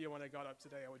no idea when I got up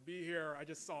today I would be here. I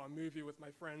just saw a movie with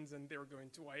my friends and they were going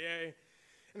to YA.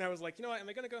 And I was like, you know what, am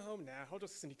I gonna go home? Nah, I'll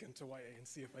just sneak into YA and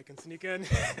see if I can sneak in.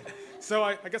 So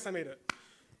I guess I made it.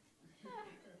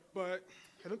 But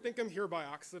I don't think I'm here by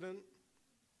accident.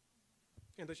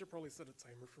 And I should probably set a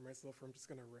timer for myself or I'm just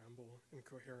gonna ramble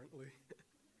incoherently.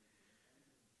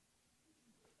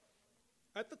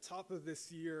 At the top of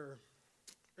this year,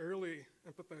 I really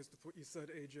empathized with what you said,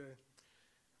 AJ.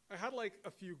 I had like a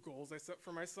few goals I set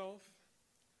for myself.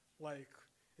 Like,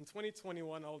 in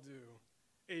 2021, I'll do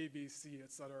A, B, C,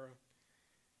 etc.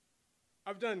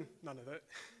 I've done none of it.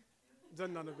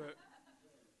 Done none of it.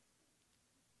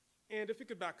 And if we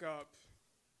could back up,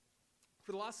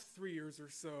 for the last 3 years or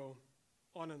so,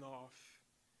 on and off,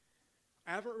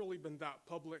 I haven't really been that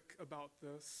public about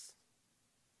this.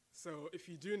 So if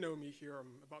you do know me here,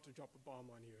 I'm about to drop a bomb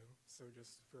on you, so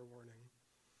just fair warning.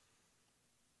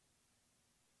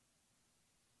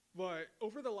 But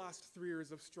over the last 3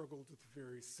 years, I've struggled with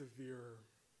very severe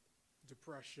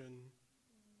depression,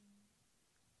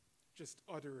 just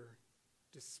utter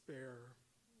despair.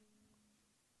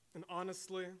 And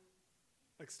honestly,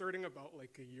 like starting about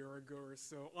like a year ago or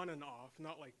so, on and off,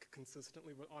 not like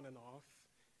consistently, but on and off,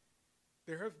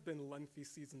 there have been lengthy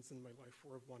seasons in my life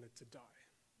where I've wanted to die.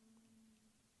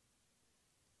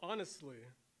 Honestly,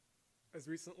 as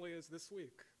recently as this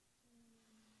week,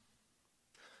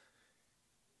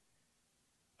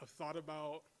 I've thought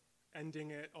about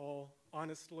ending it all,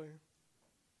 honestly.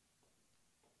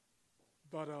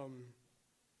 But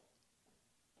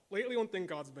lately, one thing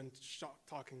God's been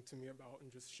talking to me about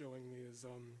and just showing me is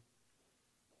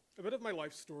a bit of my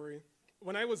life story.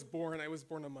 When I was born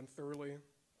a month early,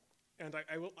 and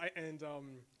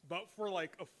but for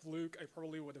like a fluke, I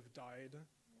probably would have died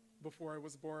before I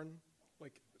was born.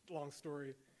 Like, long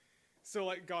story. So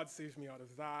like God saved me out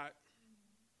of that.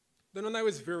 Then when I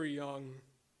was very young,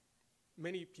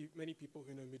 many people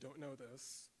who know me don't know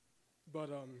this, but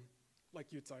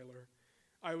like you, Tyler,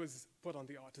 I was put on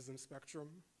the autism spectrum.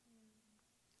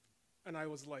 And I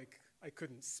was like, I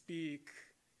couldn't speak,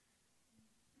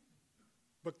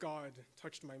 but God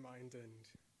touched my mind and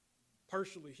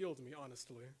partially healed me,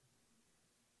 honestly.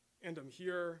 And I'm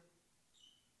here.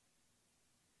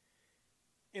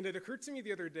 And it occurred to me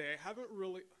the other day,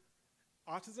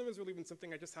 autism has really been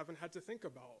something I just haven't had to think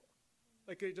about.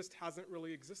 Like, it just hasn't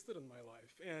really existed in my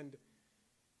life. And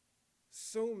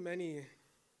so many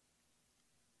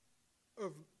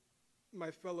of my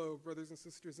fellow brothers and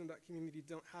sisters in that community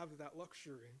don't have that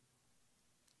luxury.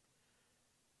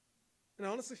 And I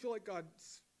honestly feel like God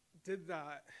did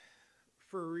that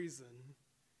for a reason.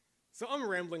 So I'm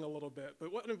rambling a little bit, but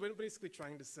what I'm basically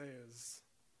trying to say is,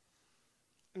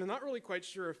 and I'm not really quite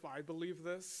sure if I believe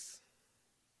this,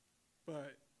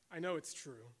 but I know it's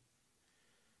true.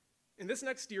 In this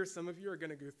next year, some of you are going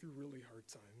to go through really hard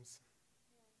times.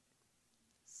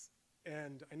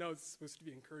 And I know it's supposed to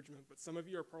be encouragement, but some of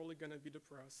you are probably going to be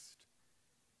depressed.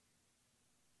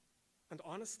 And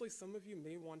honestly, some of you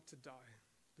may want to die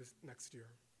this next year.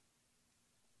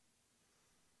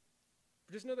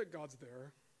 But just know that God's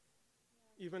there,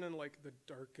 even in like the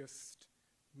darkest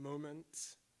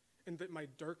moments, and that my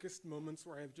darkest moments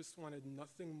where I've just wanted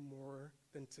nothing more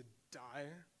than to die,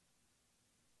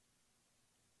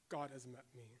 God has met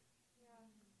me.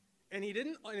 Yeah. And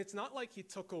and it's not like he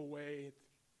took away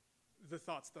the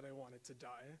thoughts that I wanted to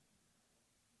die,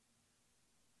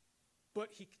 but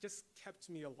he just kept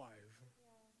me alive.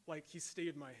 Yeah. Like, he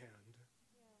stayed my hand.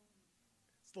 Yeah.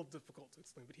 It's a little difficult to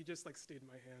explain, but he just like stayed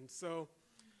my hand. So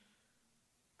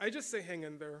I just say hang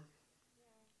in there.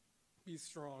 Yeah. Be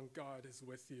strong. God is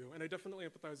with you. And I definitely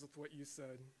empathize with what you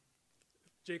said.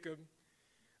 Jacob,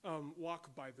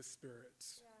 walk by the Spirit.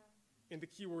 Yeah. And the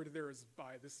key word there is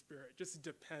by the Spirit. Just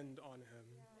depend on him.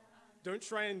 Yeah. Don't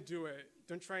try and do it.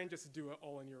 Don't try and just do it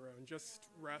all on your own. Just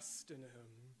rest in him.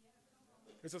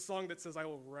 There's a song that says, I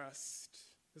will rest.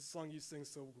 This song you sing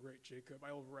so great, Jacob.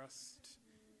 I will rest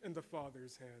in the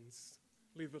Father's hands.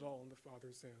 Leave it all in the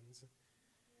Father's hands.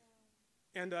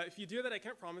 And if you do that, I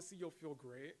can't promise you you'll feel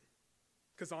great.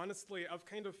 Because honestly, I've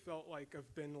kind of felt like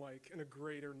I've been like in a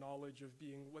greater knowledge of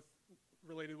being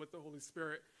related with the Holy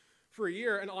Spirit for a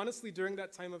year. And honestly, during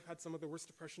that time, I've had some of the worst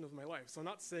depression of my life. So I'm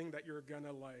not saying that you're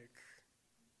gonna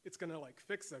it's gonna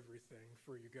fix everything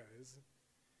for you guys.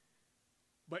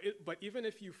 But even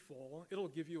if you fall, it'll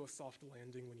give you a soft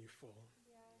landing when you fall.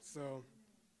 Yeah. So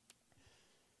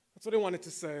that's what I wanted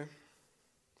to say.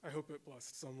 I hope it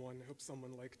blessed someone. I hope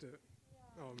someone liked it.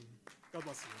 Yeah. God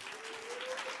bless you.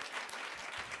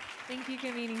 Thank you,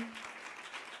 Kamini.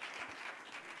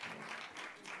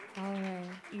 All right,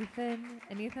 Ethan.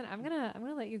 And Ethan, I'm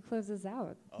gonna let you close this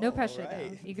out. No pressure,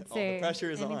 though. You could say the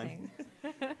pressure is anything.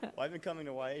 On. Well, I've been coming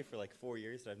to YA for like 4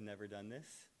 years, but I've never done this,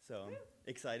 so I'm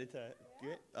excited to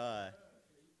do it. Well,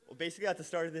 basically, at the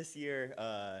start of this year,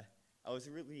 I was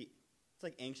really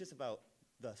anxious about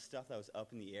the stuff that was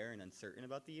up in the air and uncertain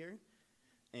about the year,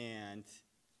 and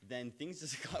then things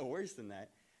just got worse than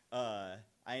that.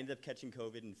 I ended up catching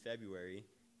COVID in February,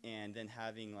 and then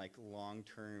having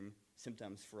long-term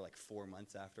symptoms for 4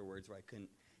 months afterwards, where I couldn't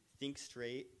think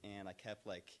straight, and I kept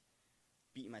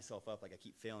beating myself up, I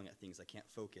keep failing at things, I can't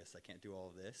focus, I can't do all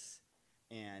of this,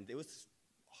 and it was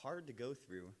hard to go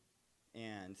through.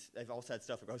 And I've also had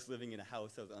stuff I was living in a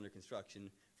house that was under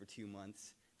construction for 2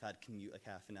 months I've had to commute like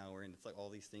half an hour, and it's like all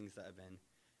these things that have been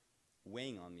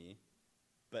weighing on me.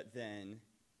 But then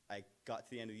I got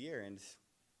to the end of the year, and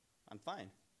I'm fine.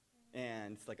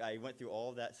 And like I went through all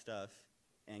of that stuff,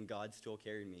 and God still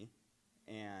carried me,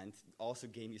 and also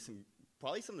gave me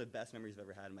probably some of the best memories I've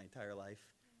ever had in my entire life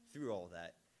through all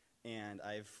that. And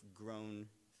I've grown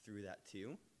through that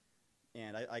too.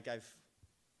 And I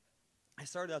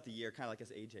started out the year kind of like as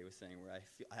AJ was saying, where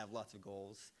I have lots of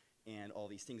goals and all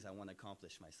these things I want to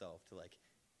accomplish myself, to like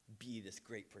be this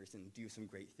great person, do some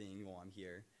great thing while I'm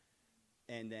here.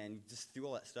 And then just through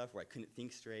all that stuff where I couldn't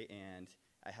think straight, and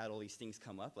I had all these things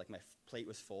come up, like my plate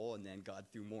was full, and then God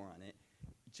threw more on it,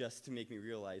 just to make me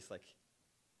realize, like,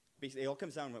 basically it all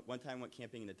comes down. One time I went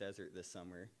camping in the desert this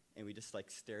summer, and we just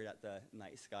like stared at the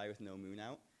night sky with no moon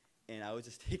out, and I was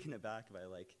just taken aback by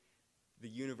like, the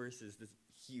universe is this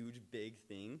huge, big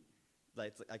thing.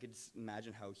 Like, I could just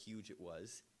imagine how huge it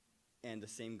was. And the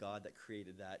same God that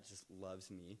created that just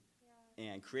loves me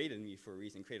and created me for a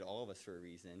reason, created all of us for a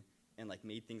reason, and like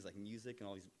made things like music and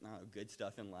all these good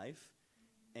stuff in life.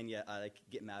 And yet I like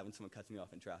get mad when someone cuts me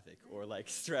off in traffic, or like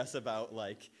stress about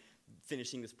like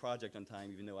finishing this project on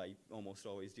time, even though I almost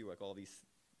always do. Like all these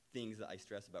things that I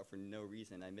stress about for no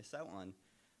reason. I miss out on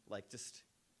like just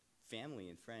family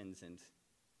and friends, and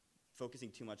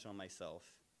focusing too much on myself.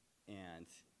 And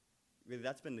really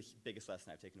that's been the biggest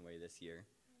lesson I've taken away this year,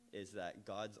 is that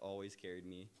God's always carried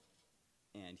me,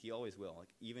 and he always will, like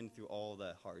even through all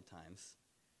the hard times.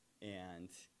 And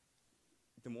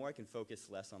the more I can focus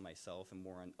less on myself and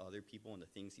more on other people and the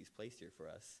things he's placed here for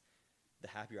us, the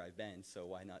happier I've been. So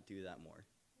why not do that more?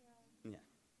 Yeah,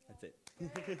 that's it.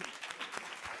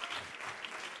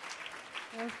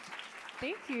 Well,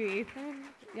 thank you, Ethan.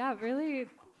 Yeah, really,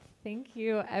 thank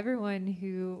you, everyone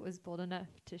who was bold enough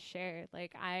to share.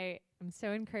 Like, I am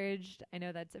so encouraged. I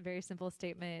know that's a very simple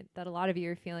statement that a lot of you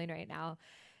are feeling right now.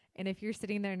 And if you're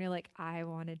sitting there and you're like, I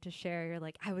wanted to share, you're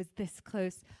like, I was this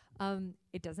close.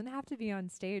 It doesn't have to be on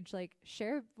stage. Like,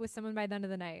 share with someone by the end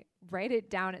of the night. Write it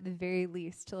down at the very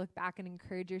least to look back and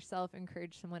encourage yourself,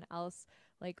 encourage someone else.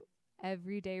 Like,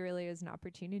 every day really is an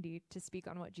opportunity to speak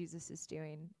on what Jesus is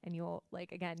doing. And you'll,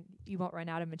 like, again, you won't run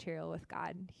out of material with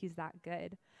God. He's that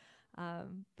good.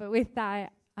 But with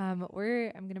that, I'm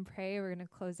going to pray. We're going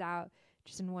to close out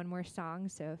just in one more song.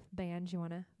 So if band, you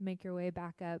want to make your way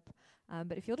back up.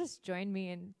 But if you'll just join me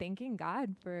in thanking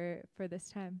God for this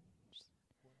time.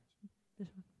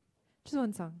 Just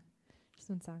one song. Just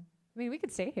one song. I mean, we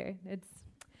could stay here.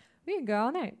 We could go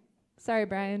all night. Sorry,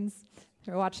 Brian's.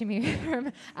 You're watching me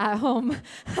from at home.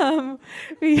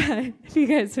 If you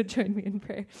guys would join me in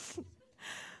prayer.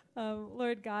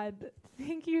 Lord God,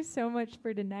 thank you so much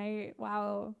for tonight.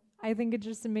 Wow. I think it's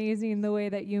just amazing the way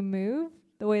that you move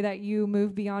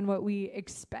beyond what we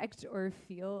expect or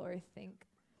feel or think.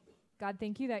 God,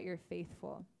 thank you that you're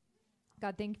faithful.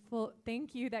 God,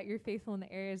 thank you that you're faithful in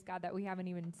the areas, God, that we haven't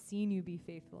even seen you be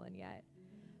faithful in yet.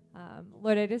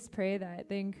 Lord, I just pray that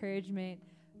the encouragement,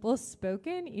 both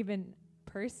spoken, even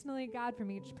personally, God,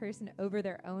 from each person over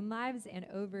their own lives and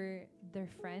over their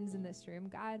friends in this room,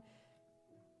 God,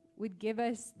 would give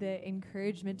us the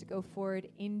encouragement to go forward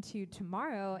into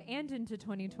tomorrow and into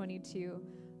 2022,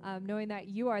 knowing that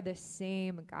you are the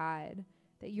same God,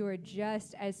 that you are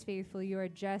just as faithful, you are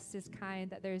just as kind,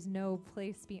 that there's no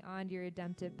place beyond your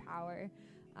redemptive power.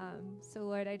 So,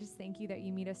 Lord, I just thank you that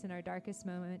you meet us in our darkest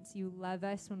moments. You love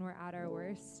us when we're at our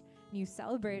worst. And you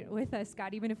celebrate with us,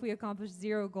 God, even if we accomplish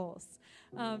 0 goals.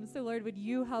 So, Lord, would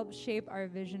you help shape our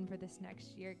vision for this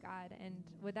next year, God? And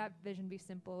would that vision be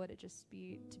simple? Would it just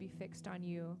be to be fixed on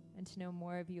you and to know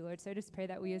more of you, Lord? So I just pray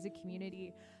that we as a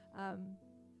community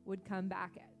would come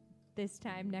back at this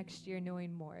time next year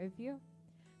knowing more of you,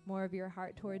 more of your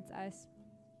heart towards us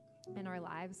and our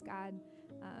lives, God.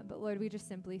 But Lord, we just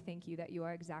simply thank you that you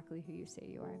are exactly who you say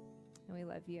you are. And we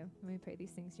love you. And we pray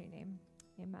these things in your name.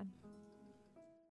 Amen.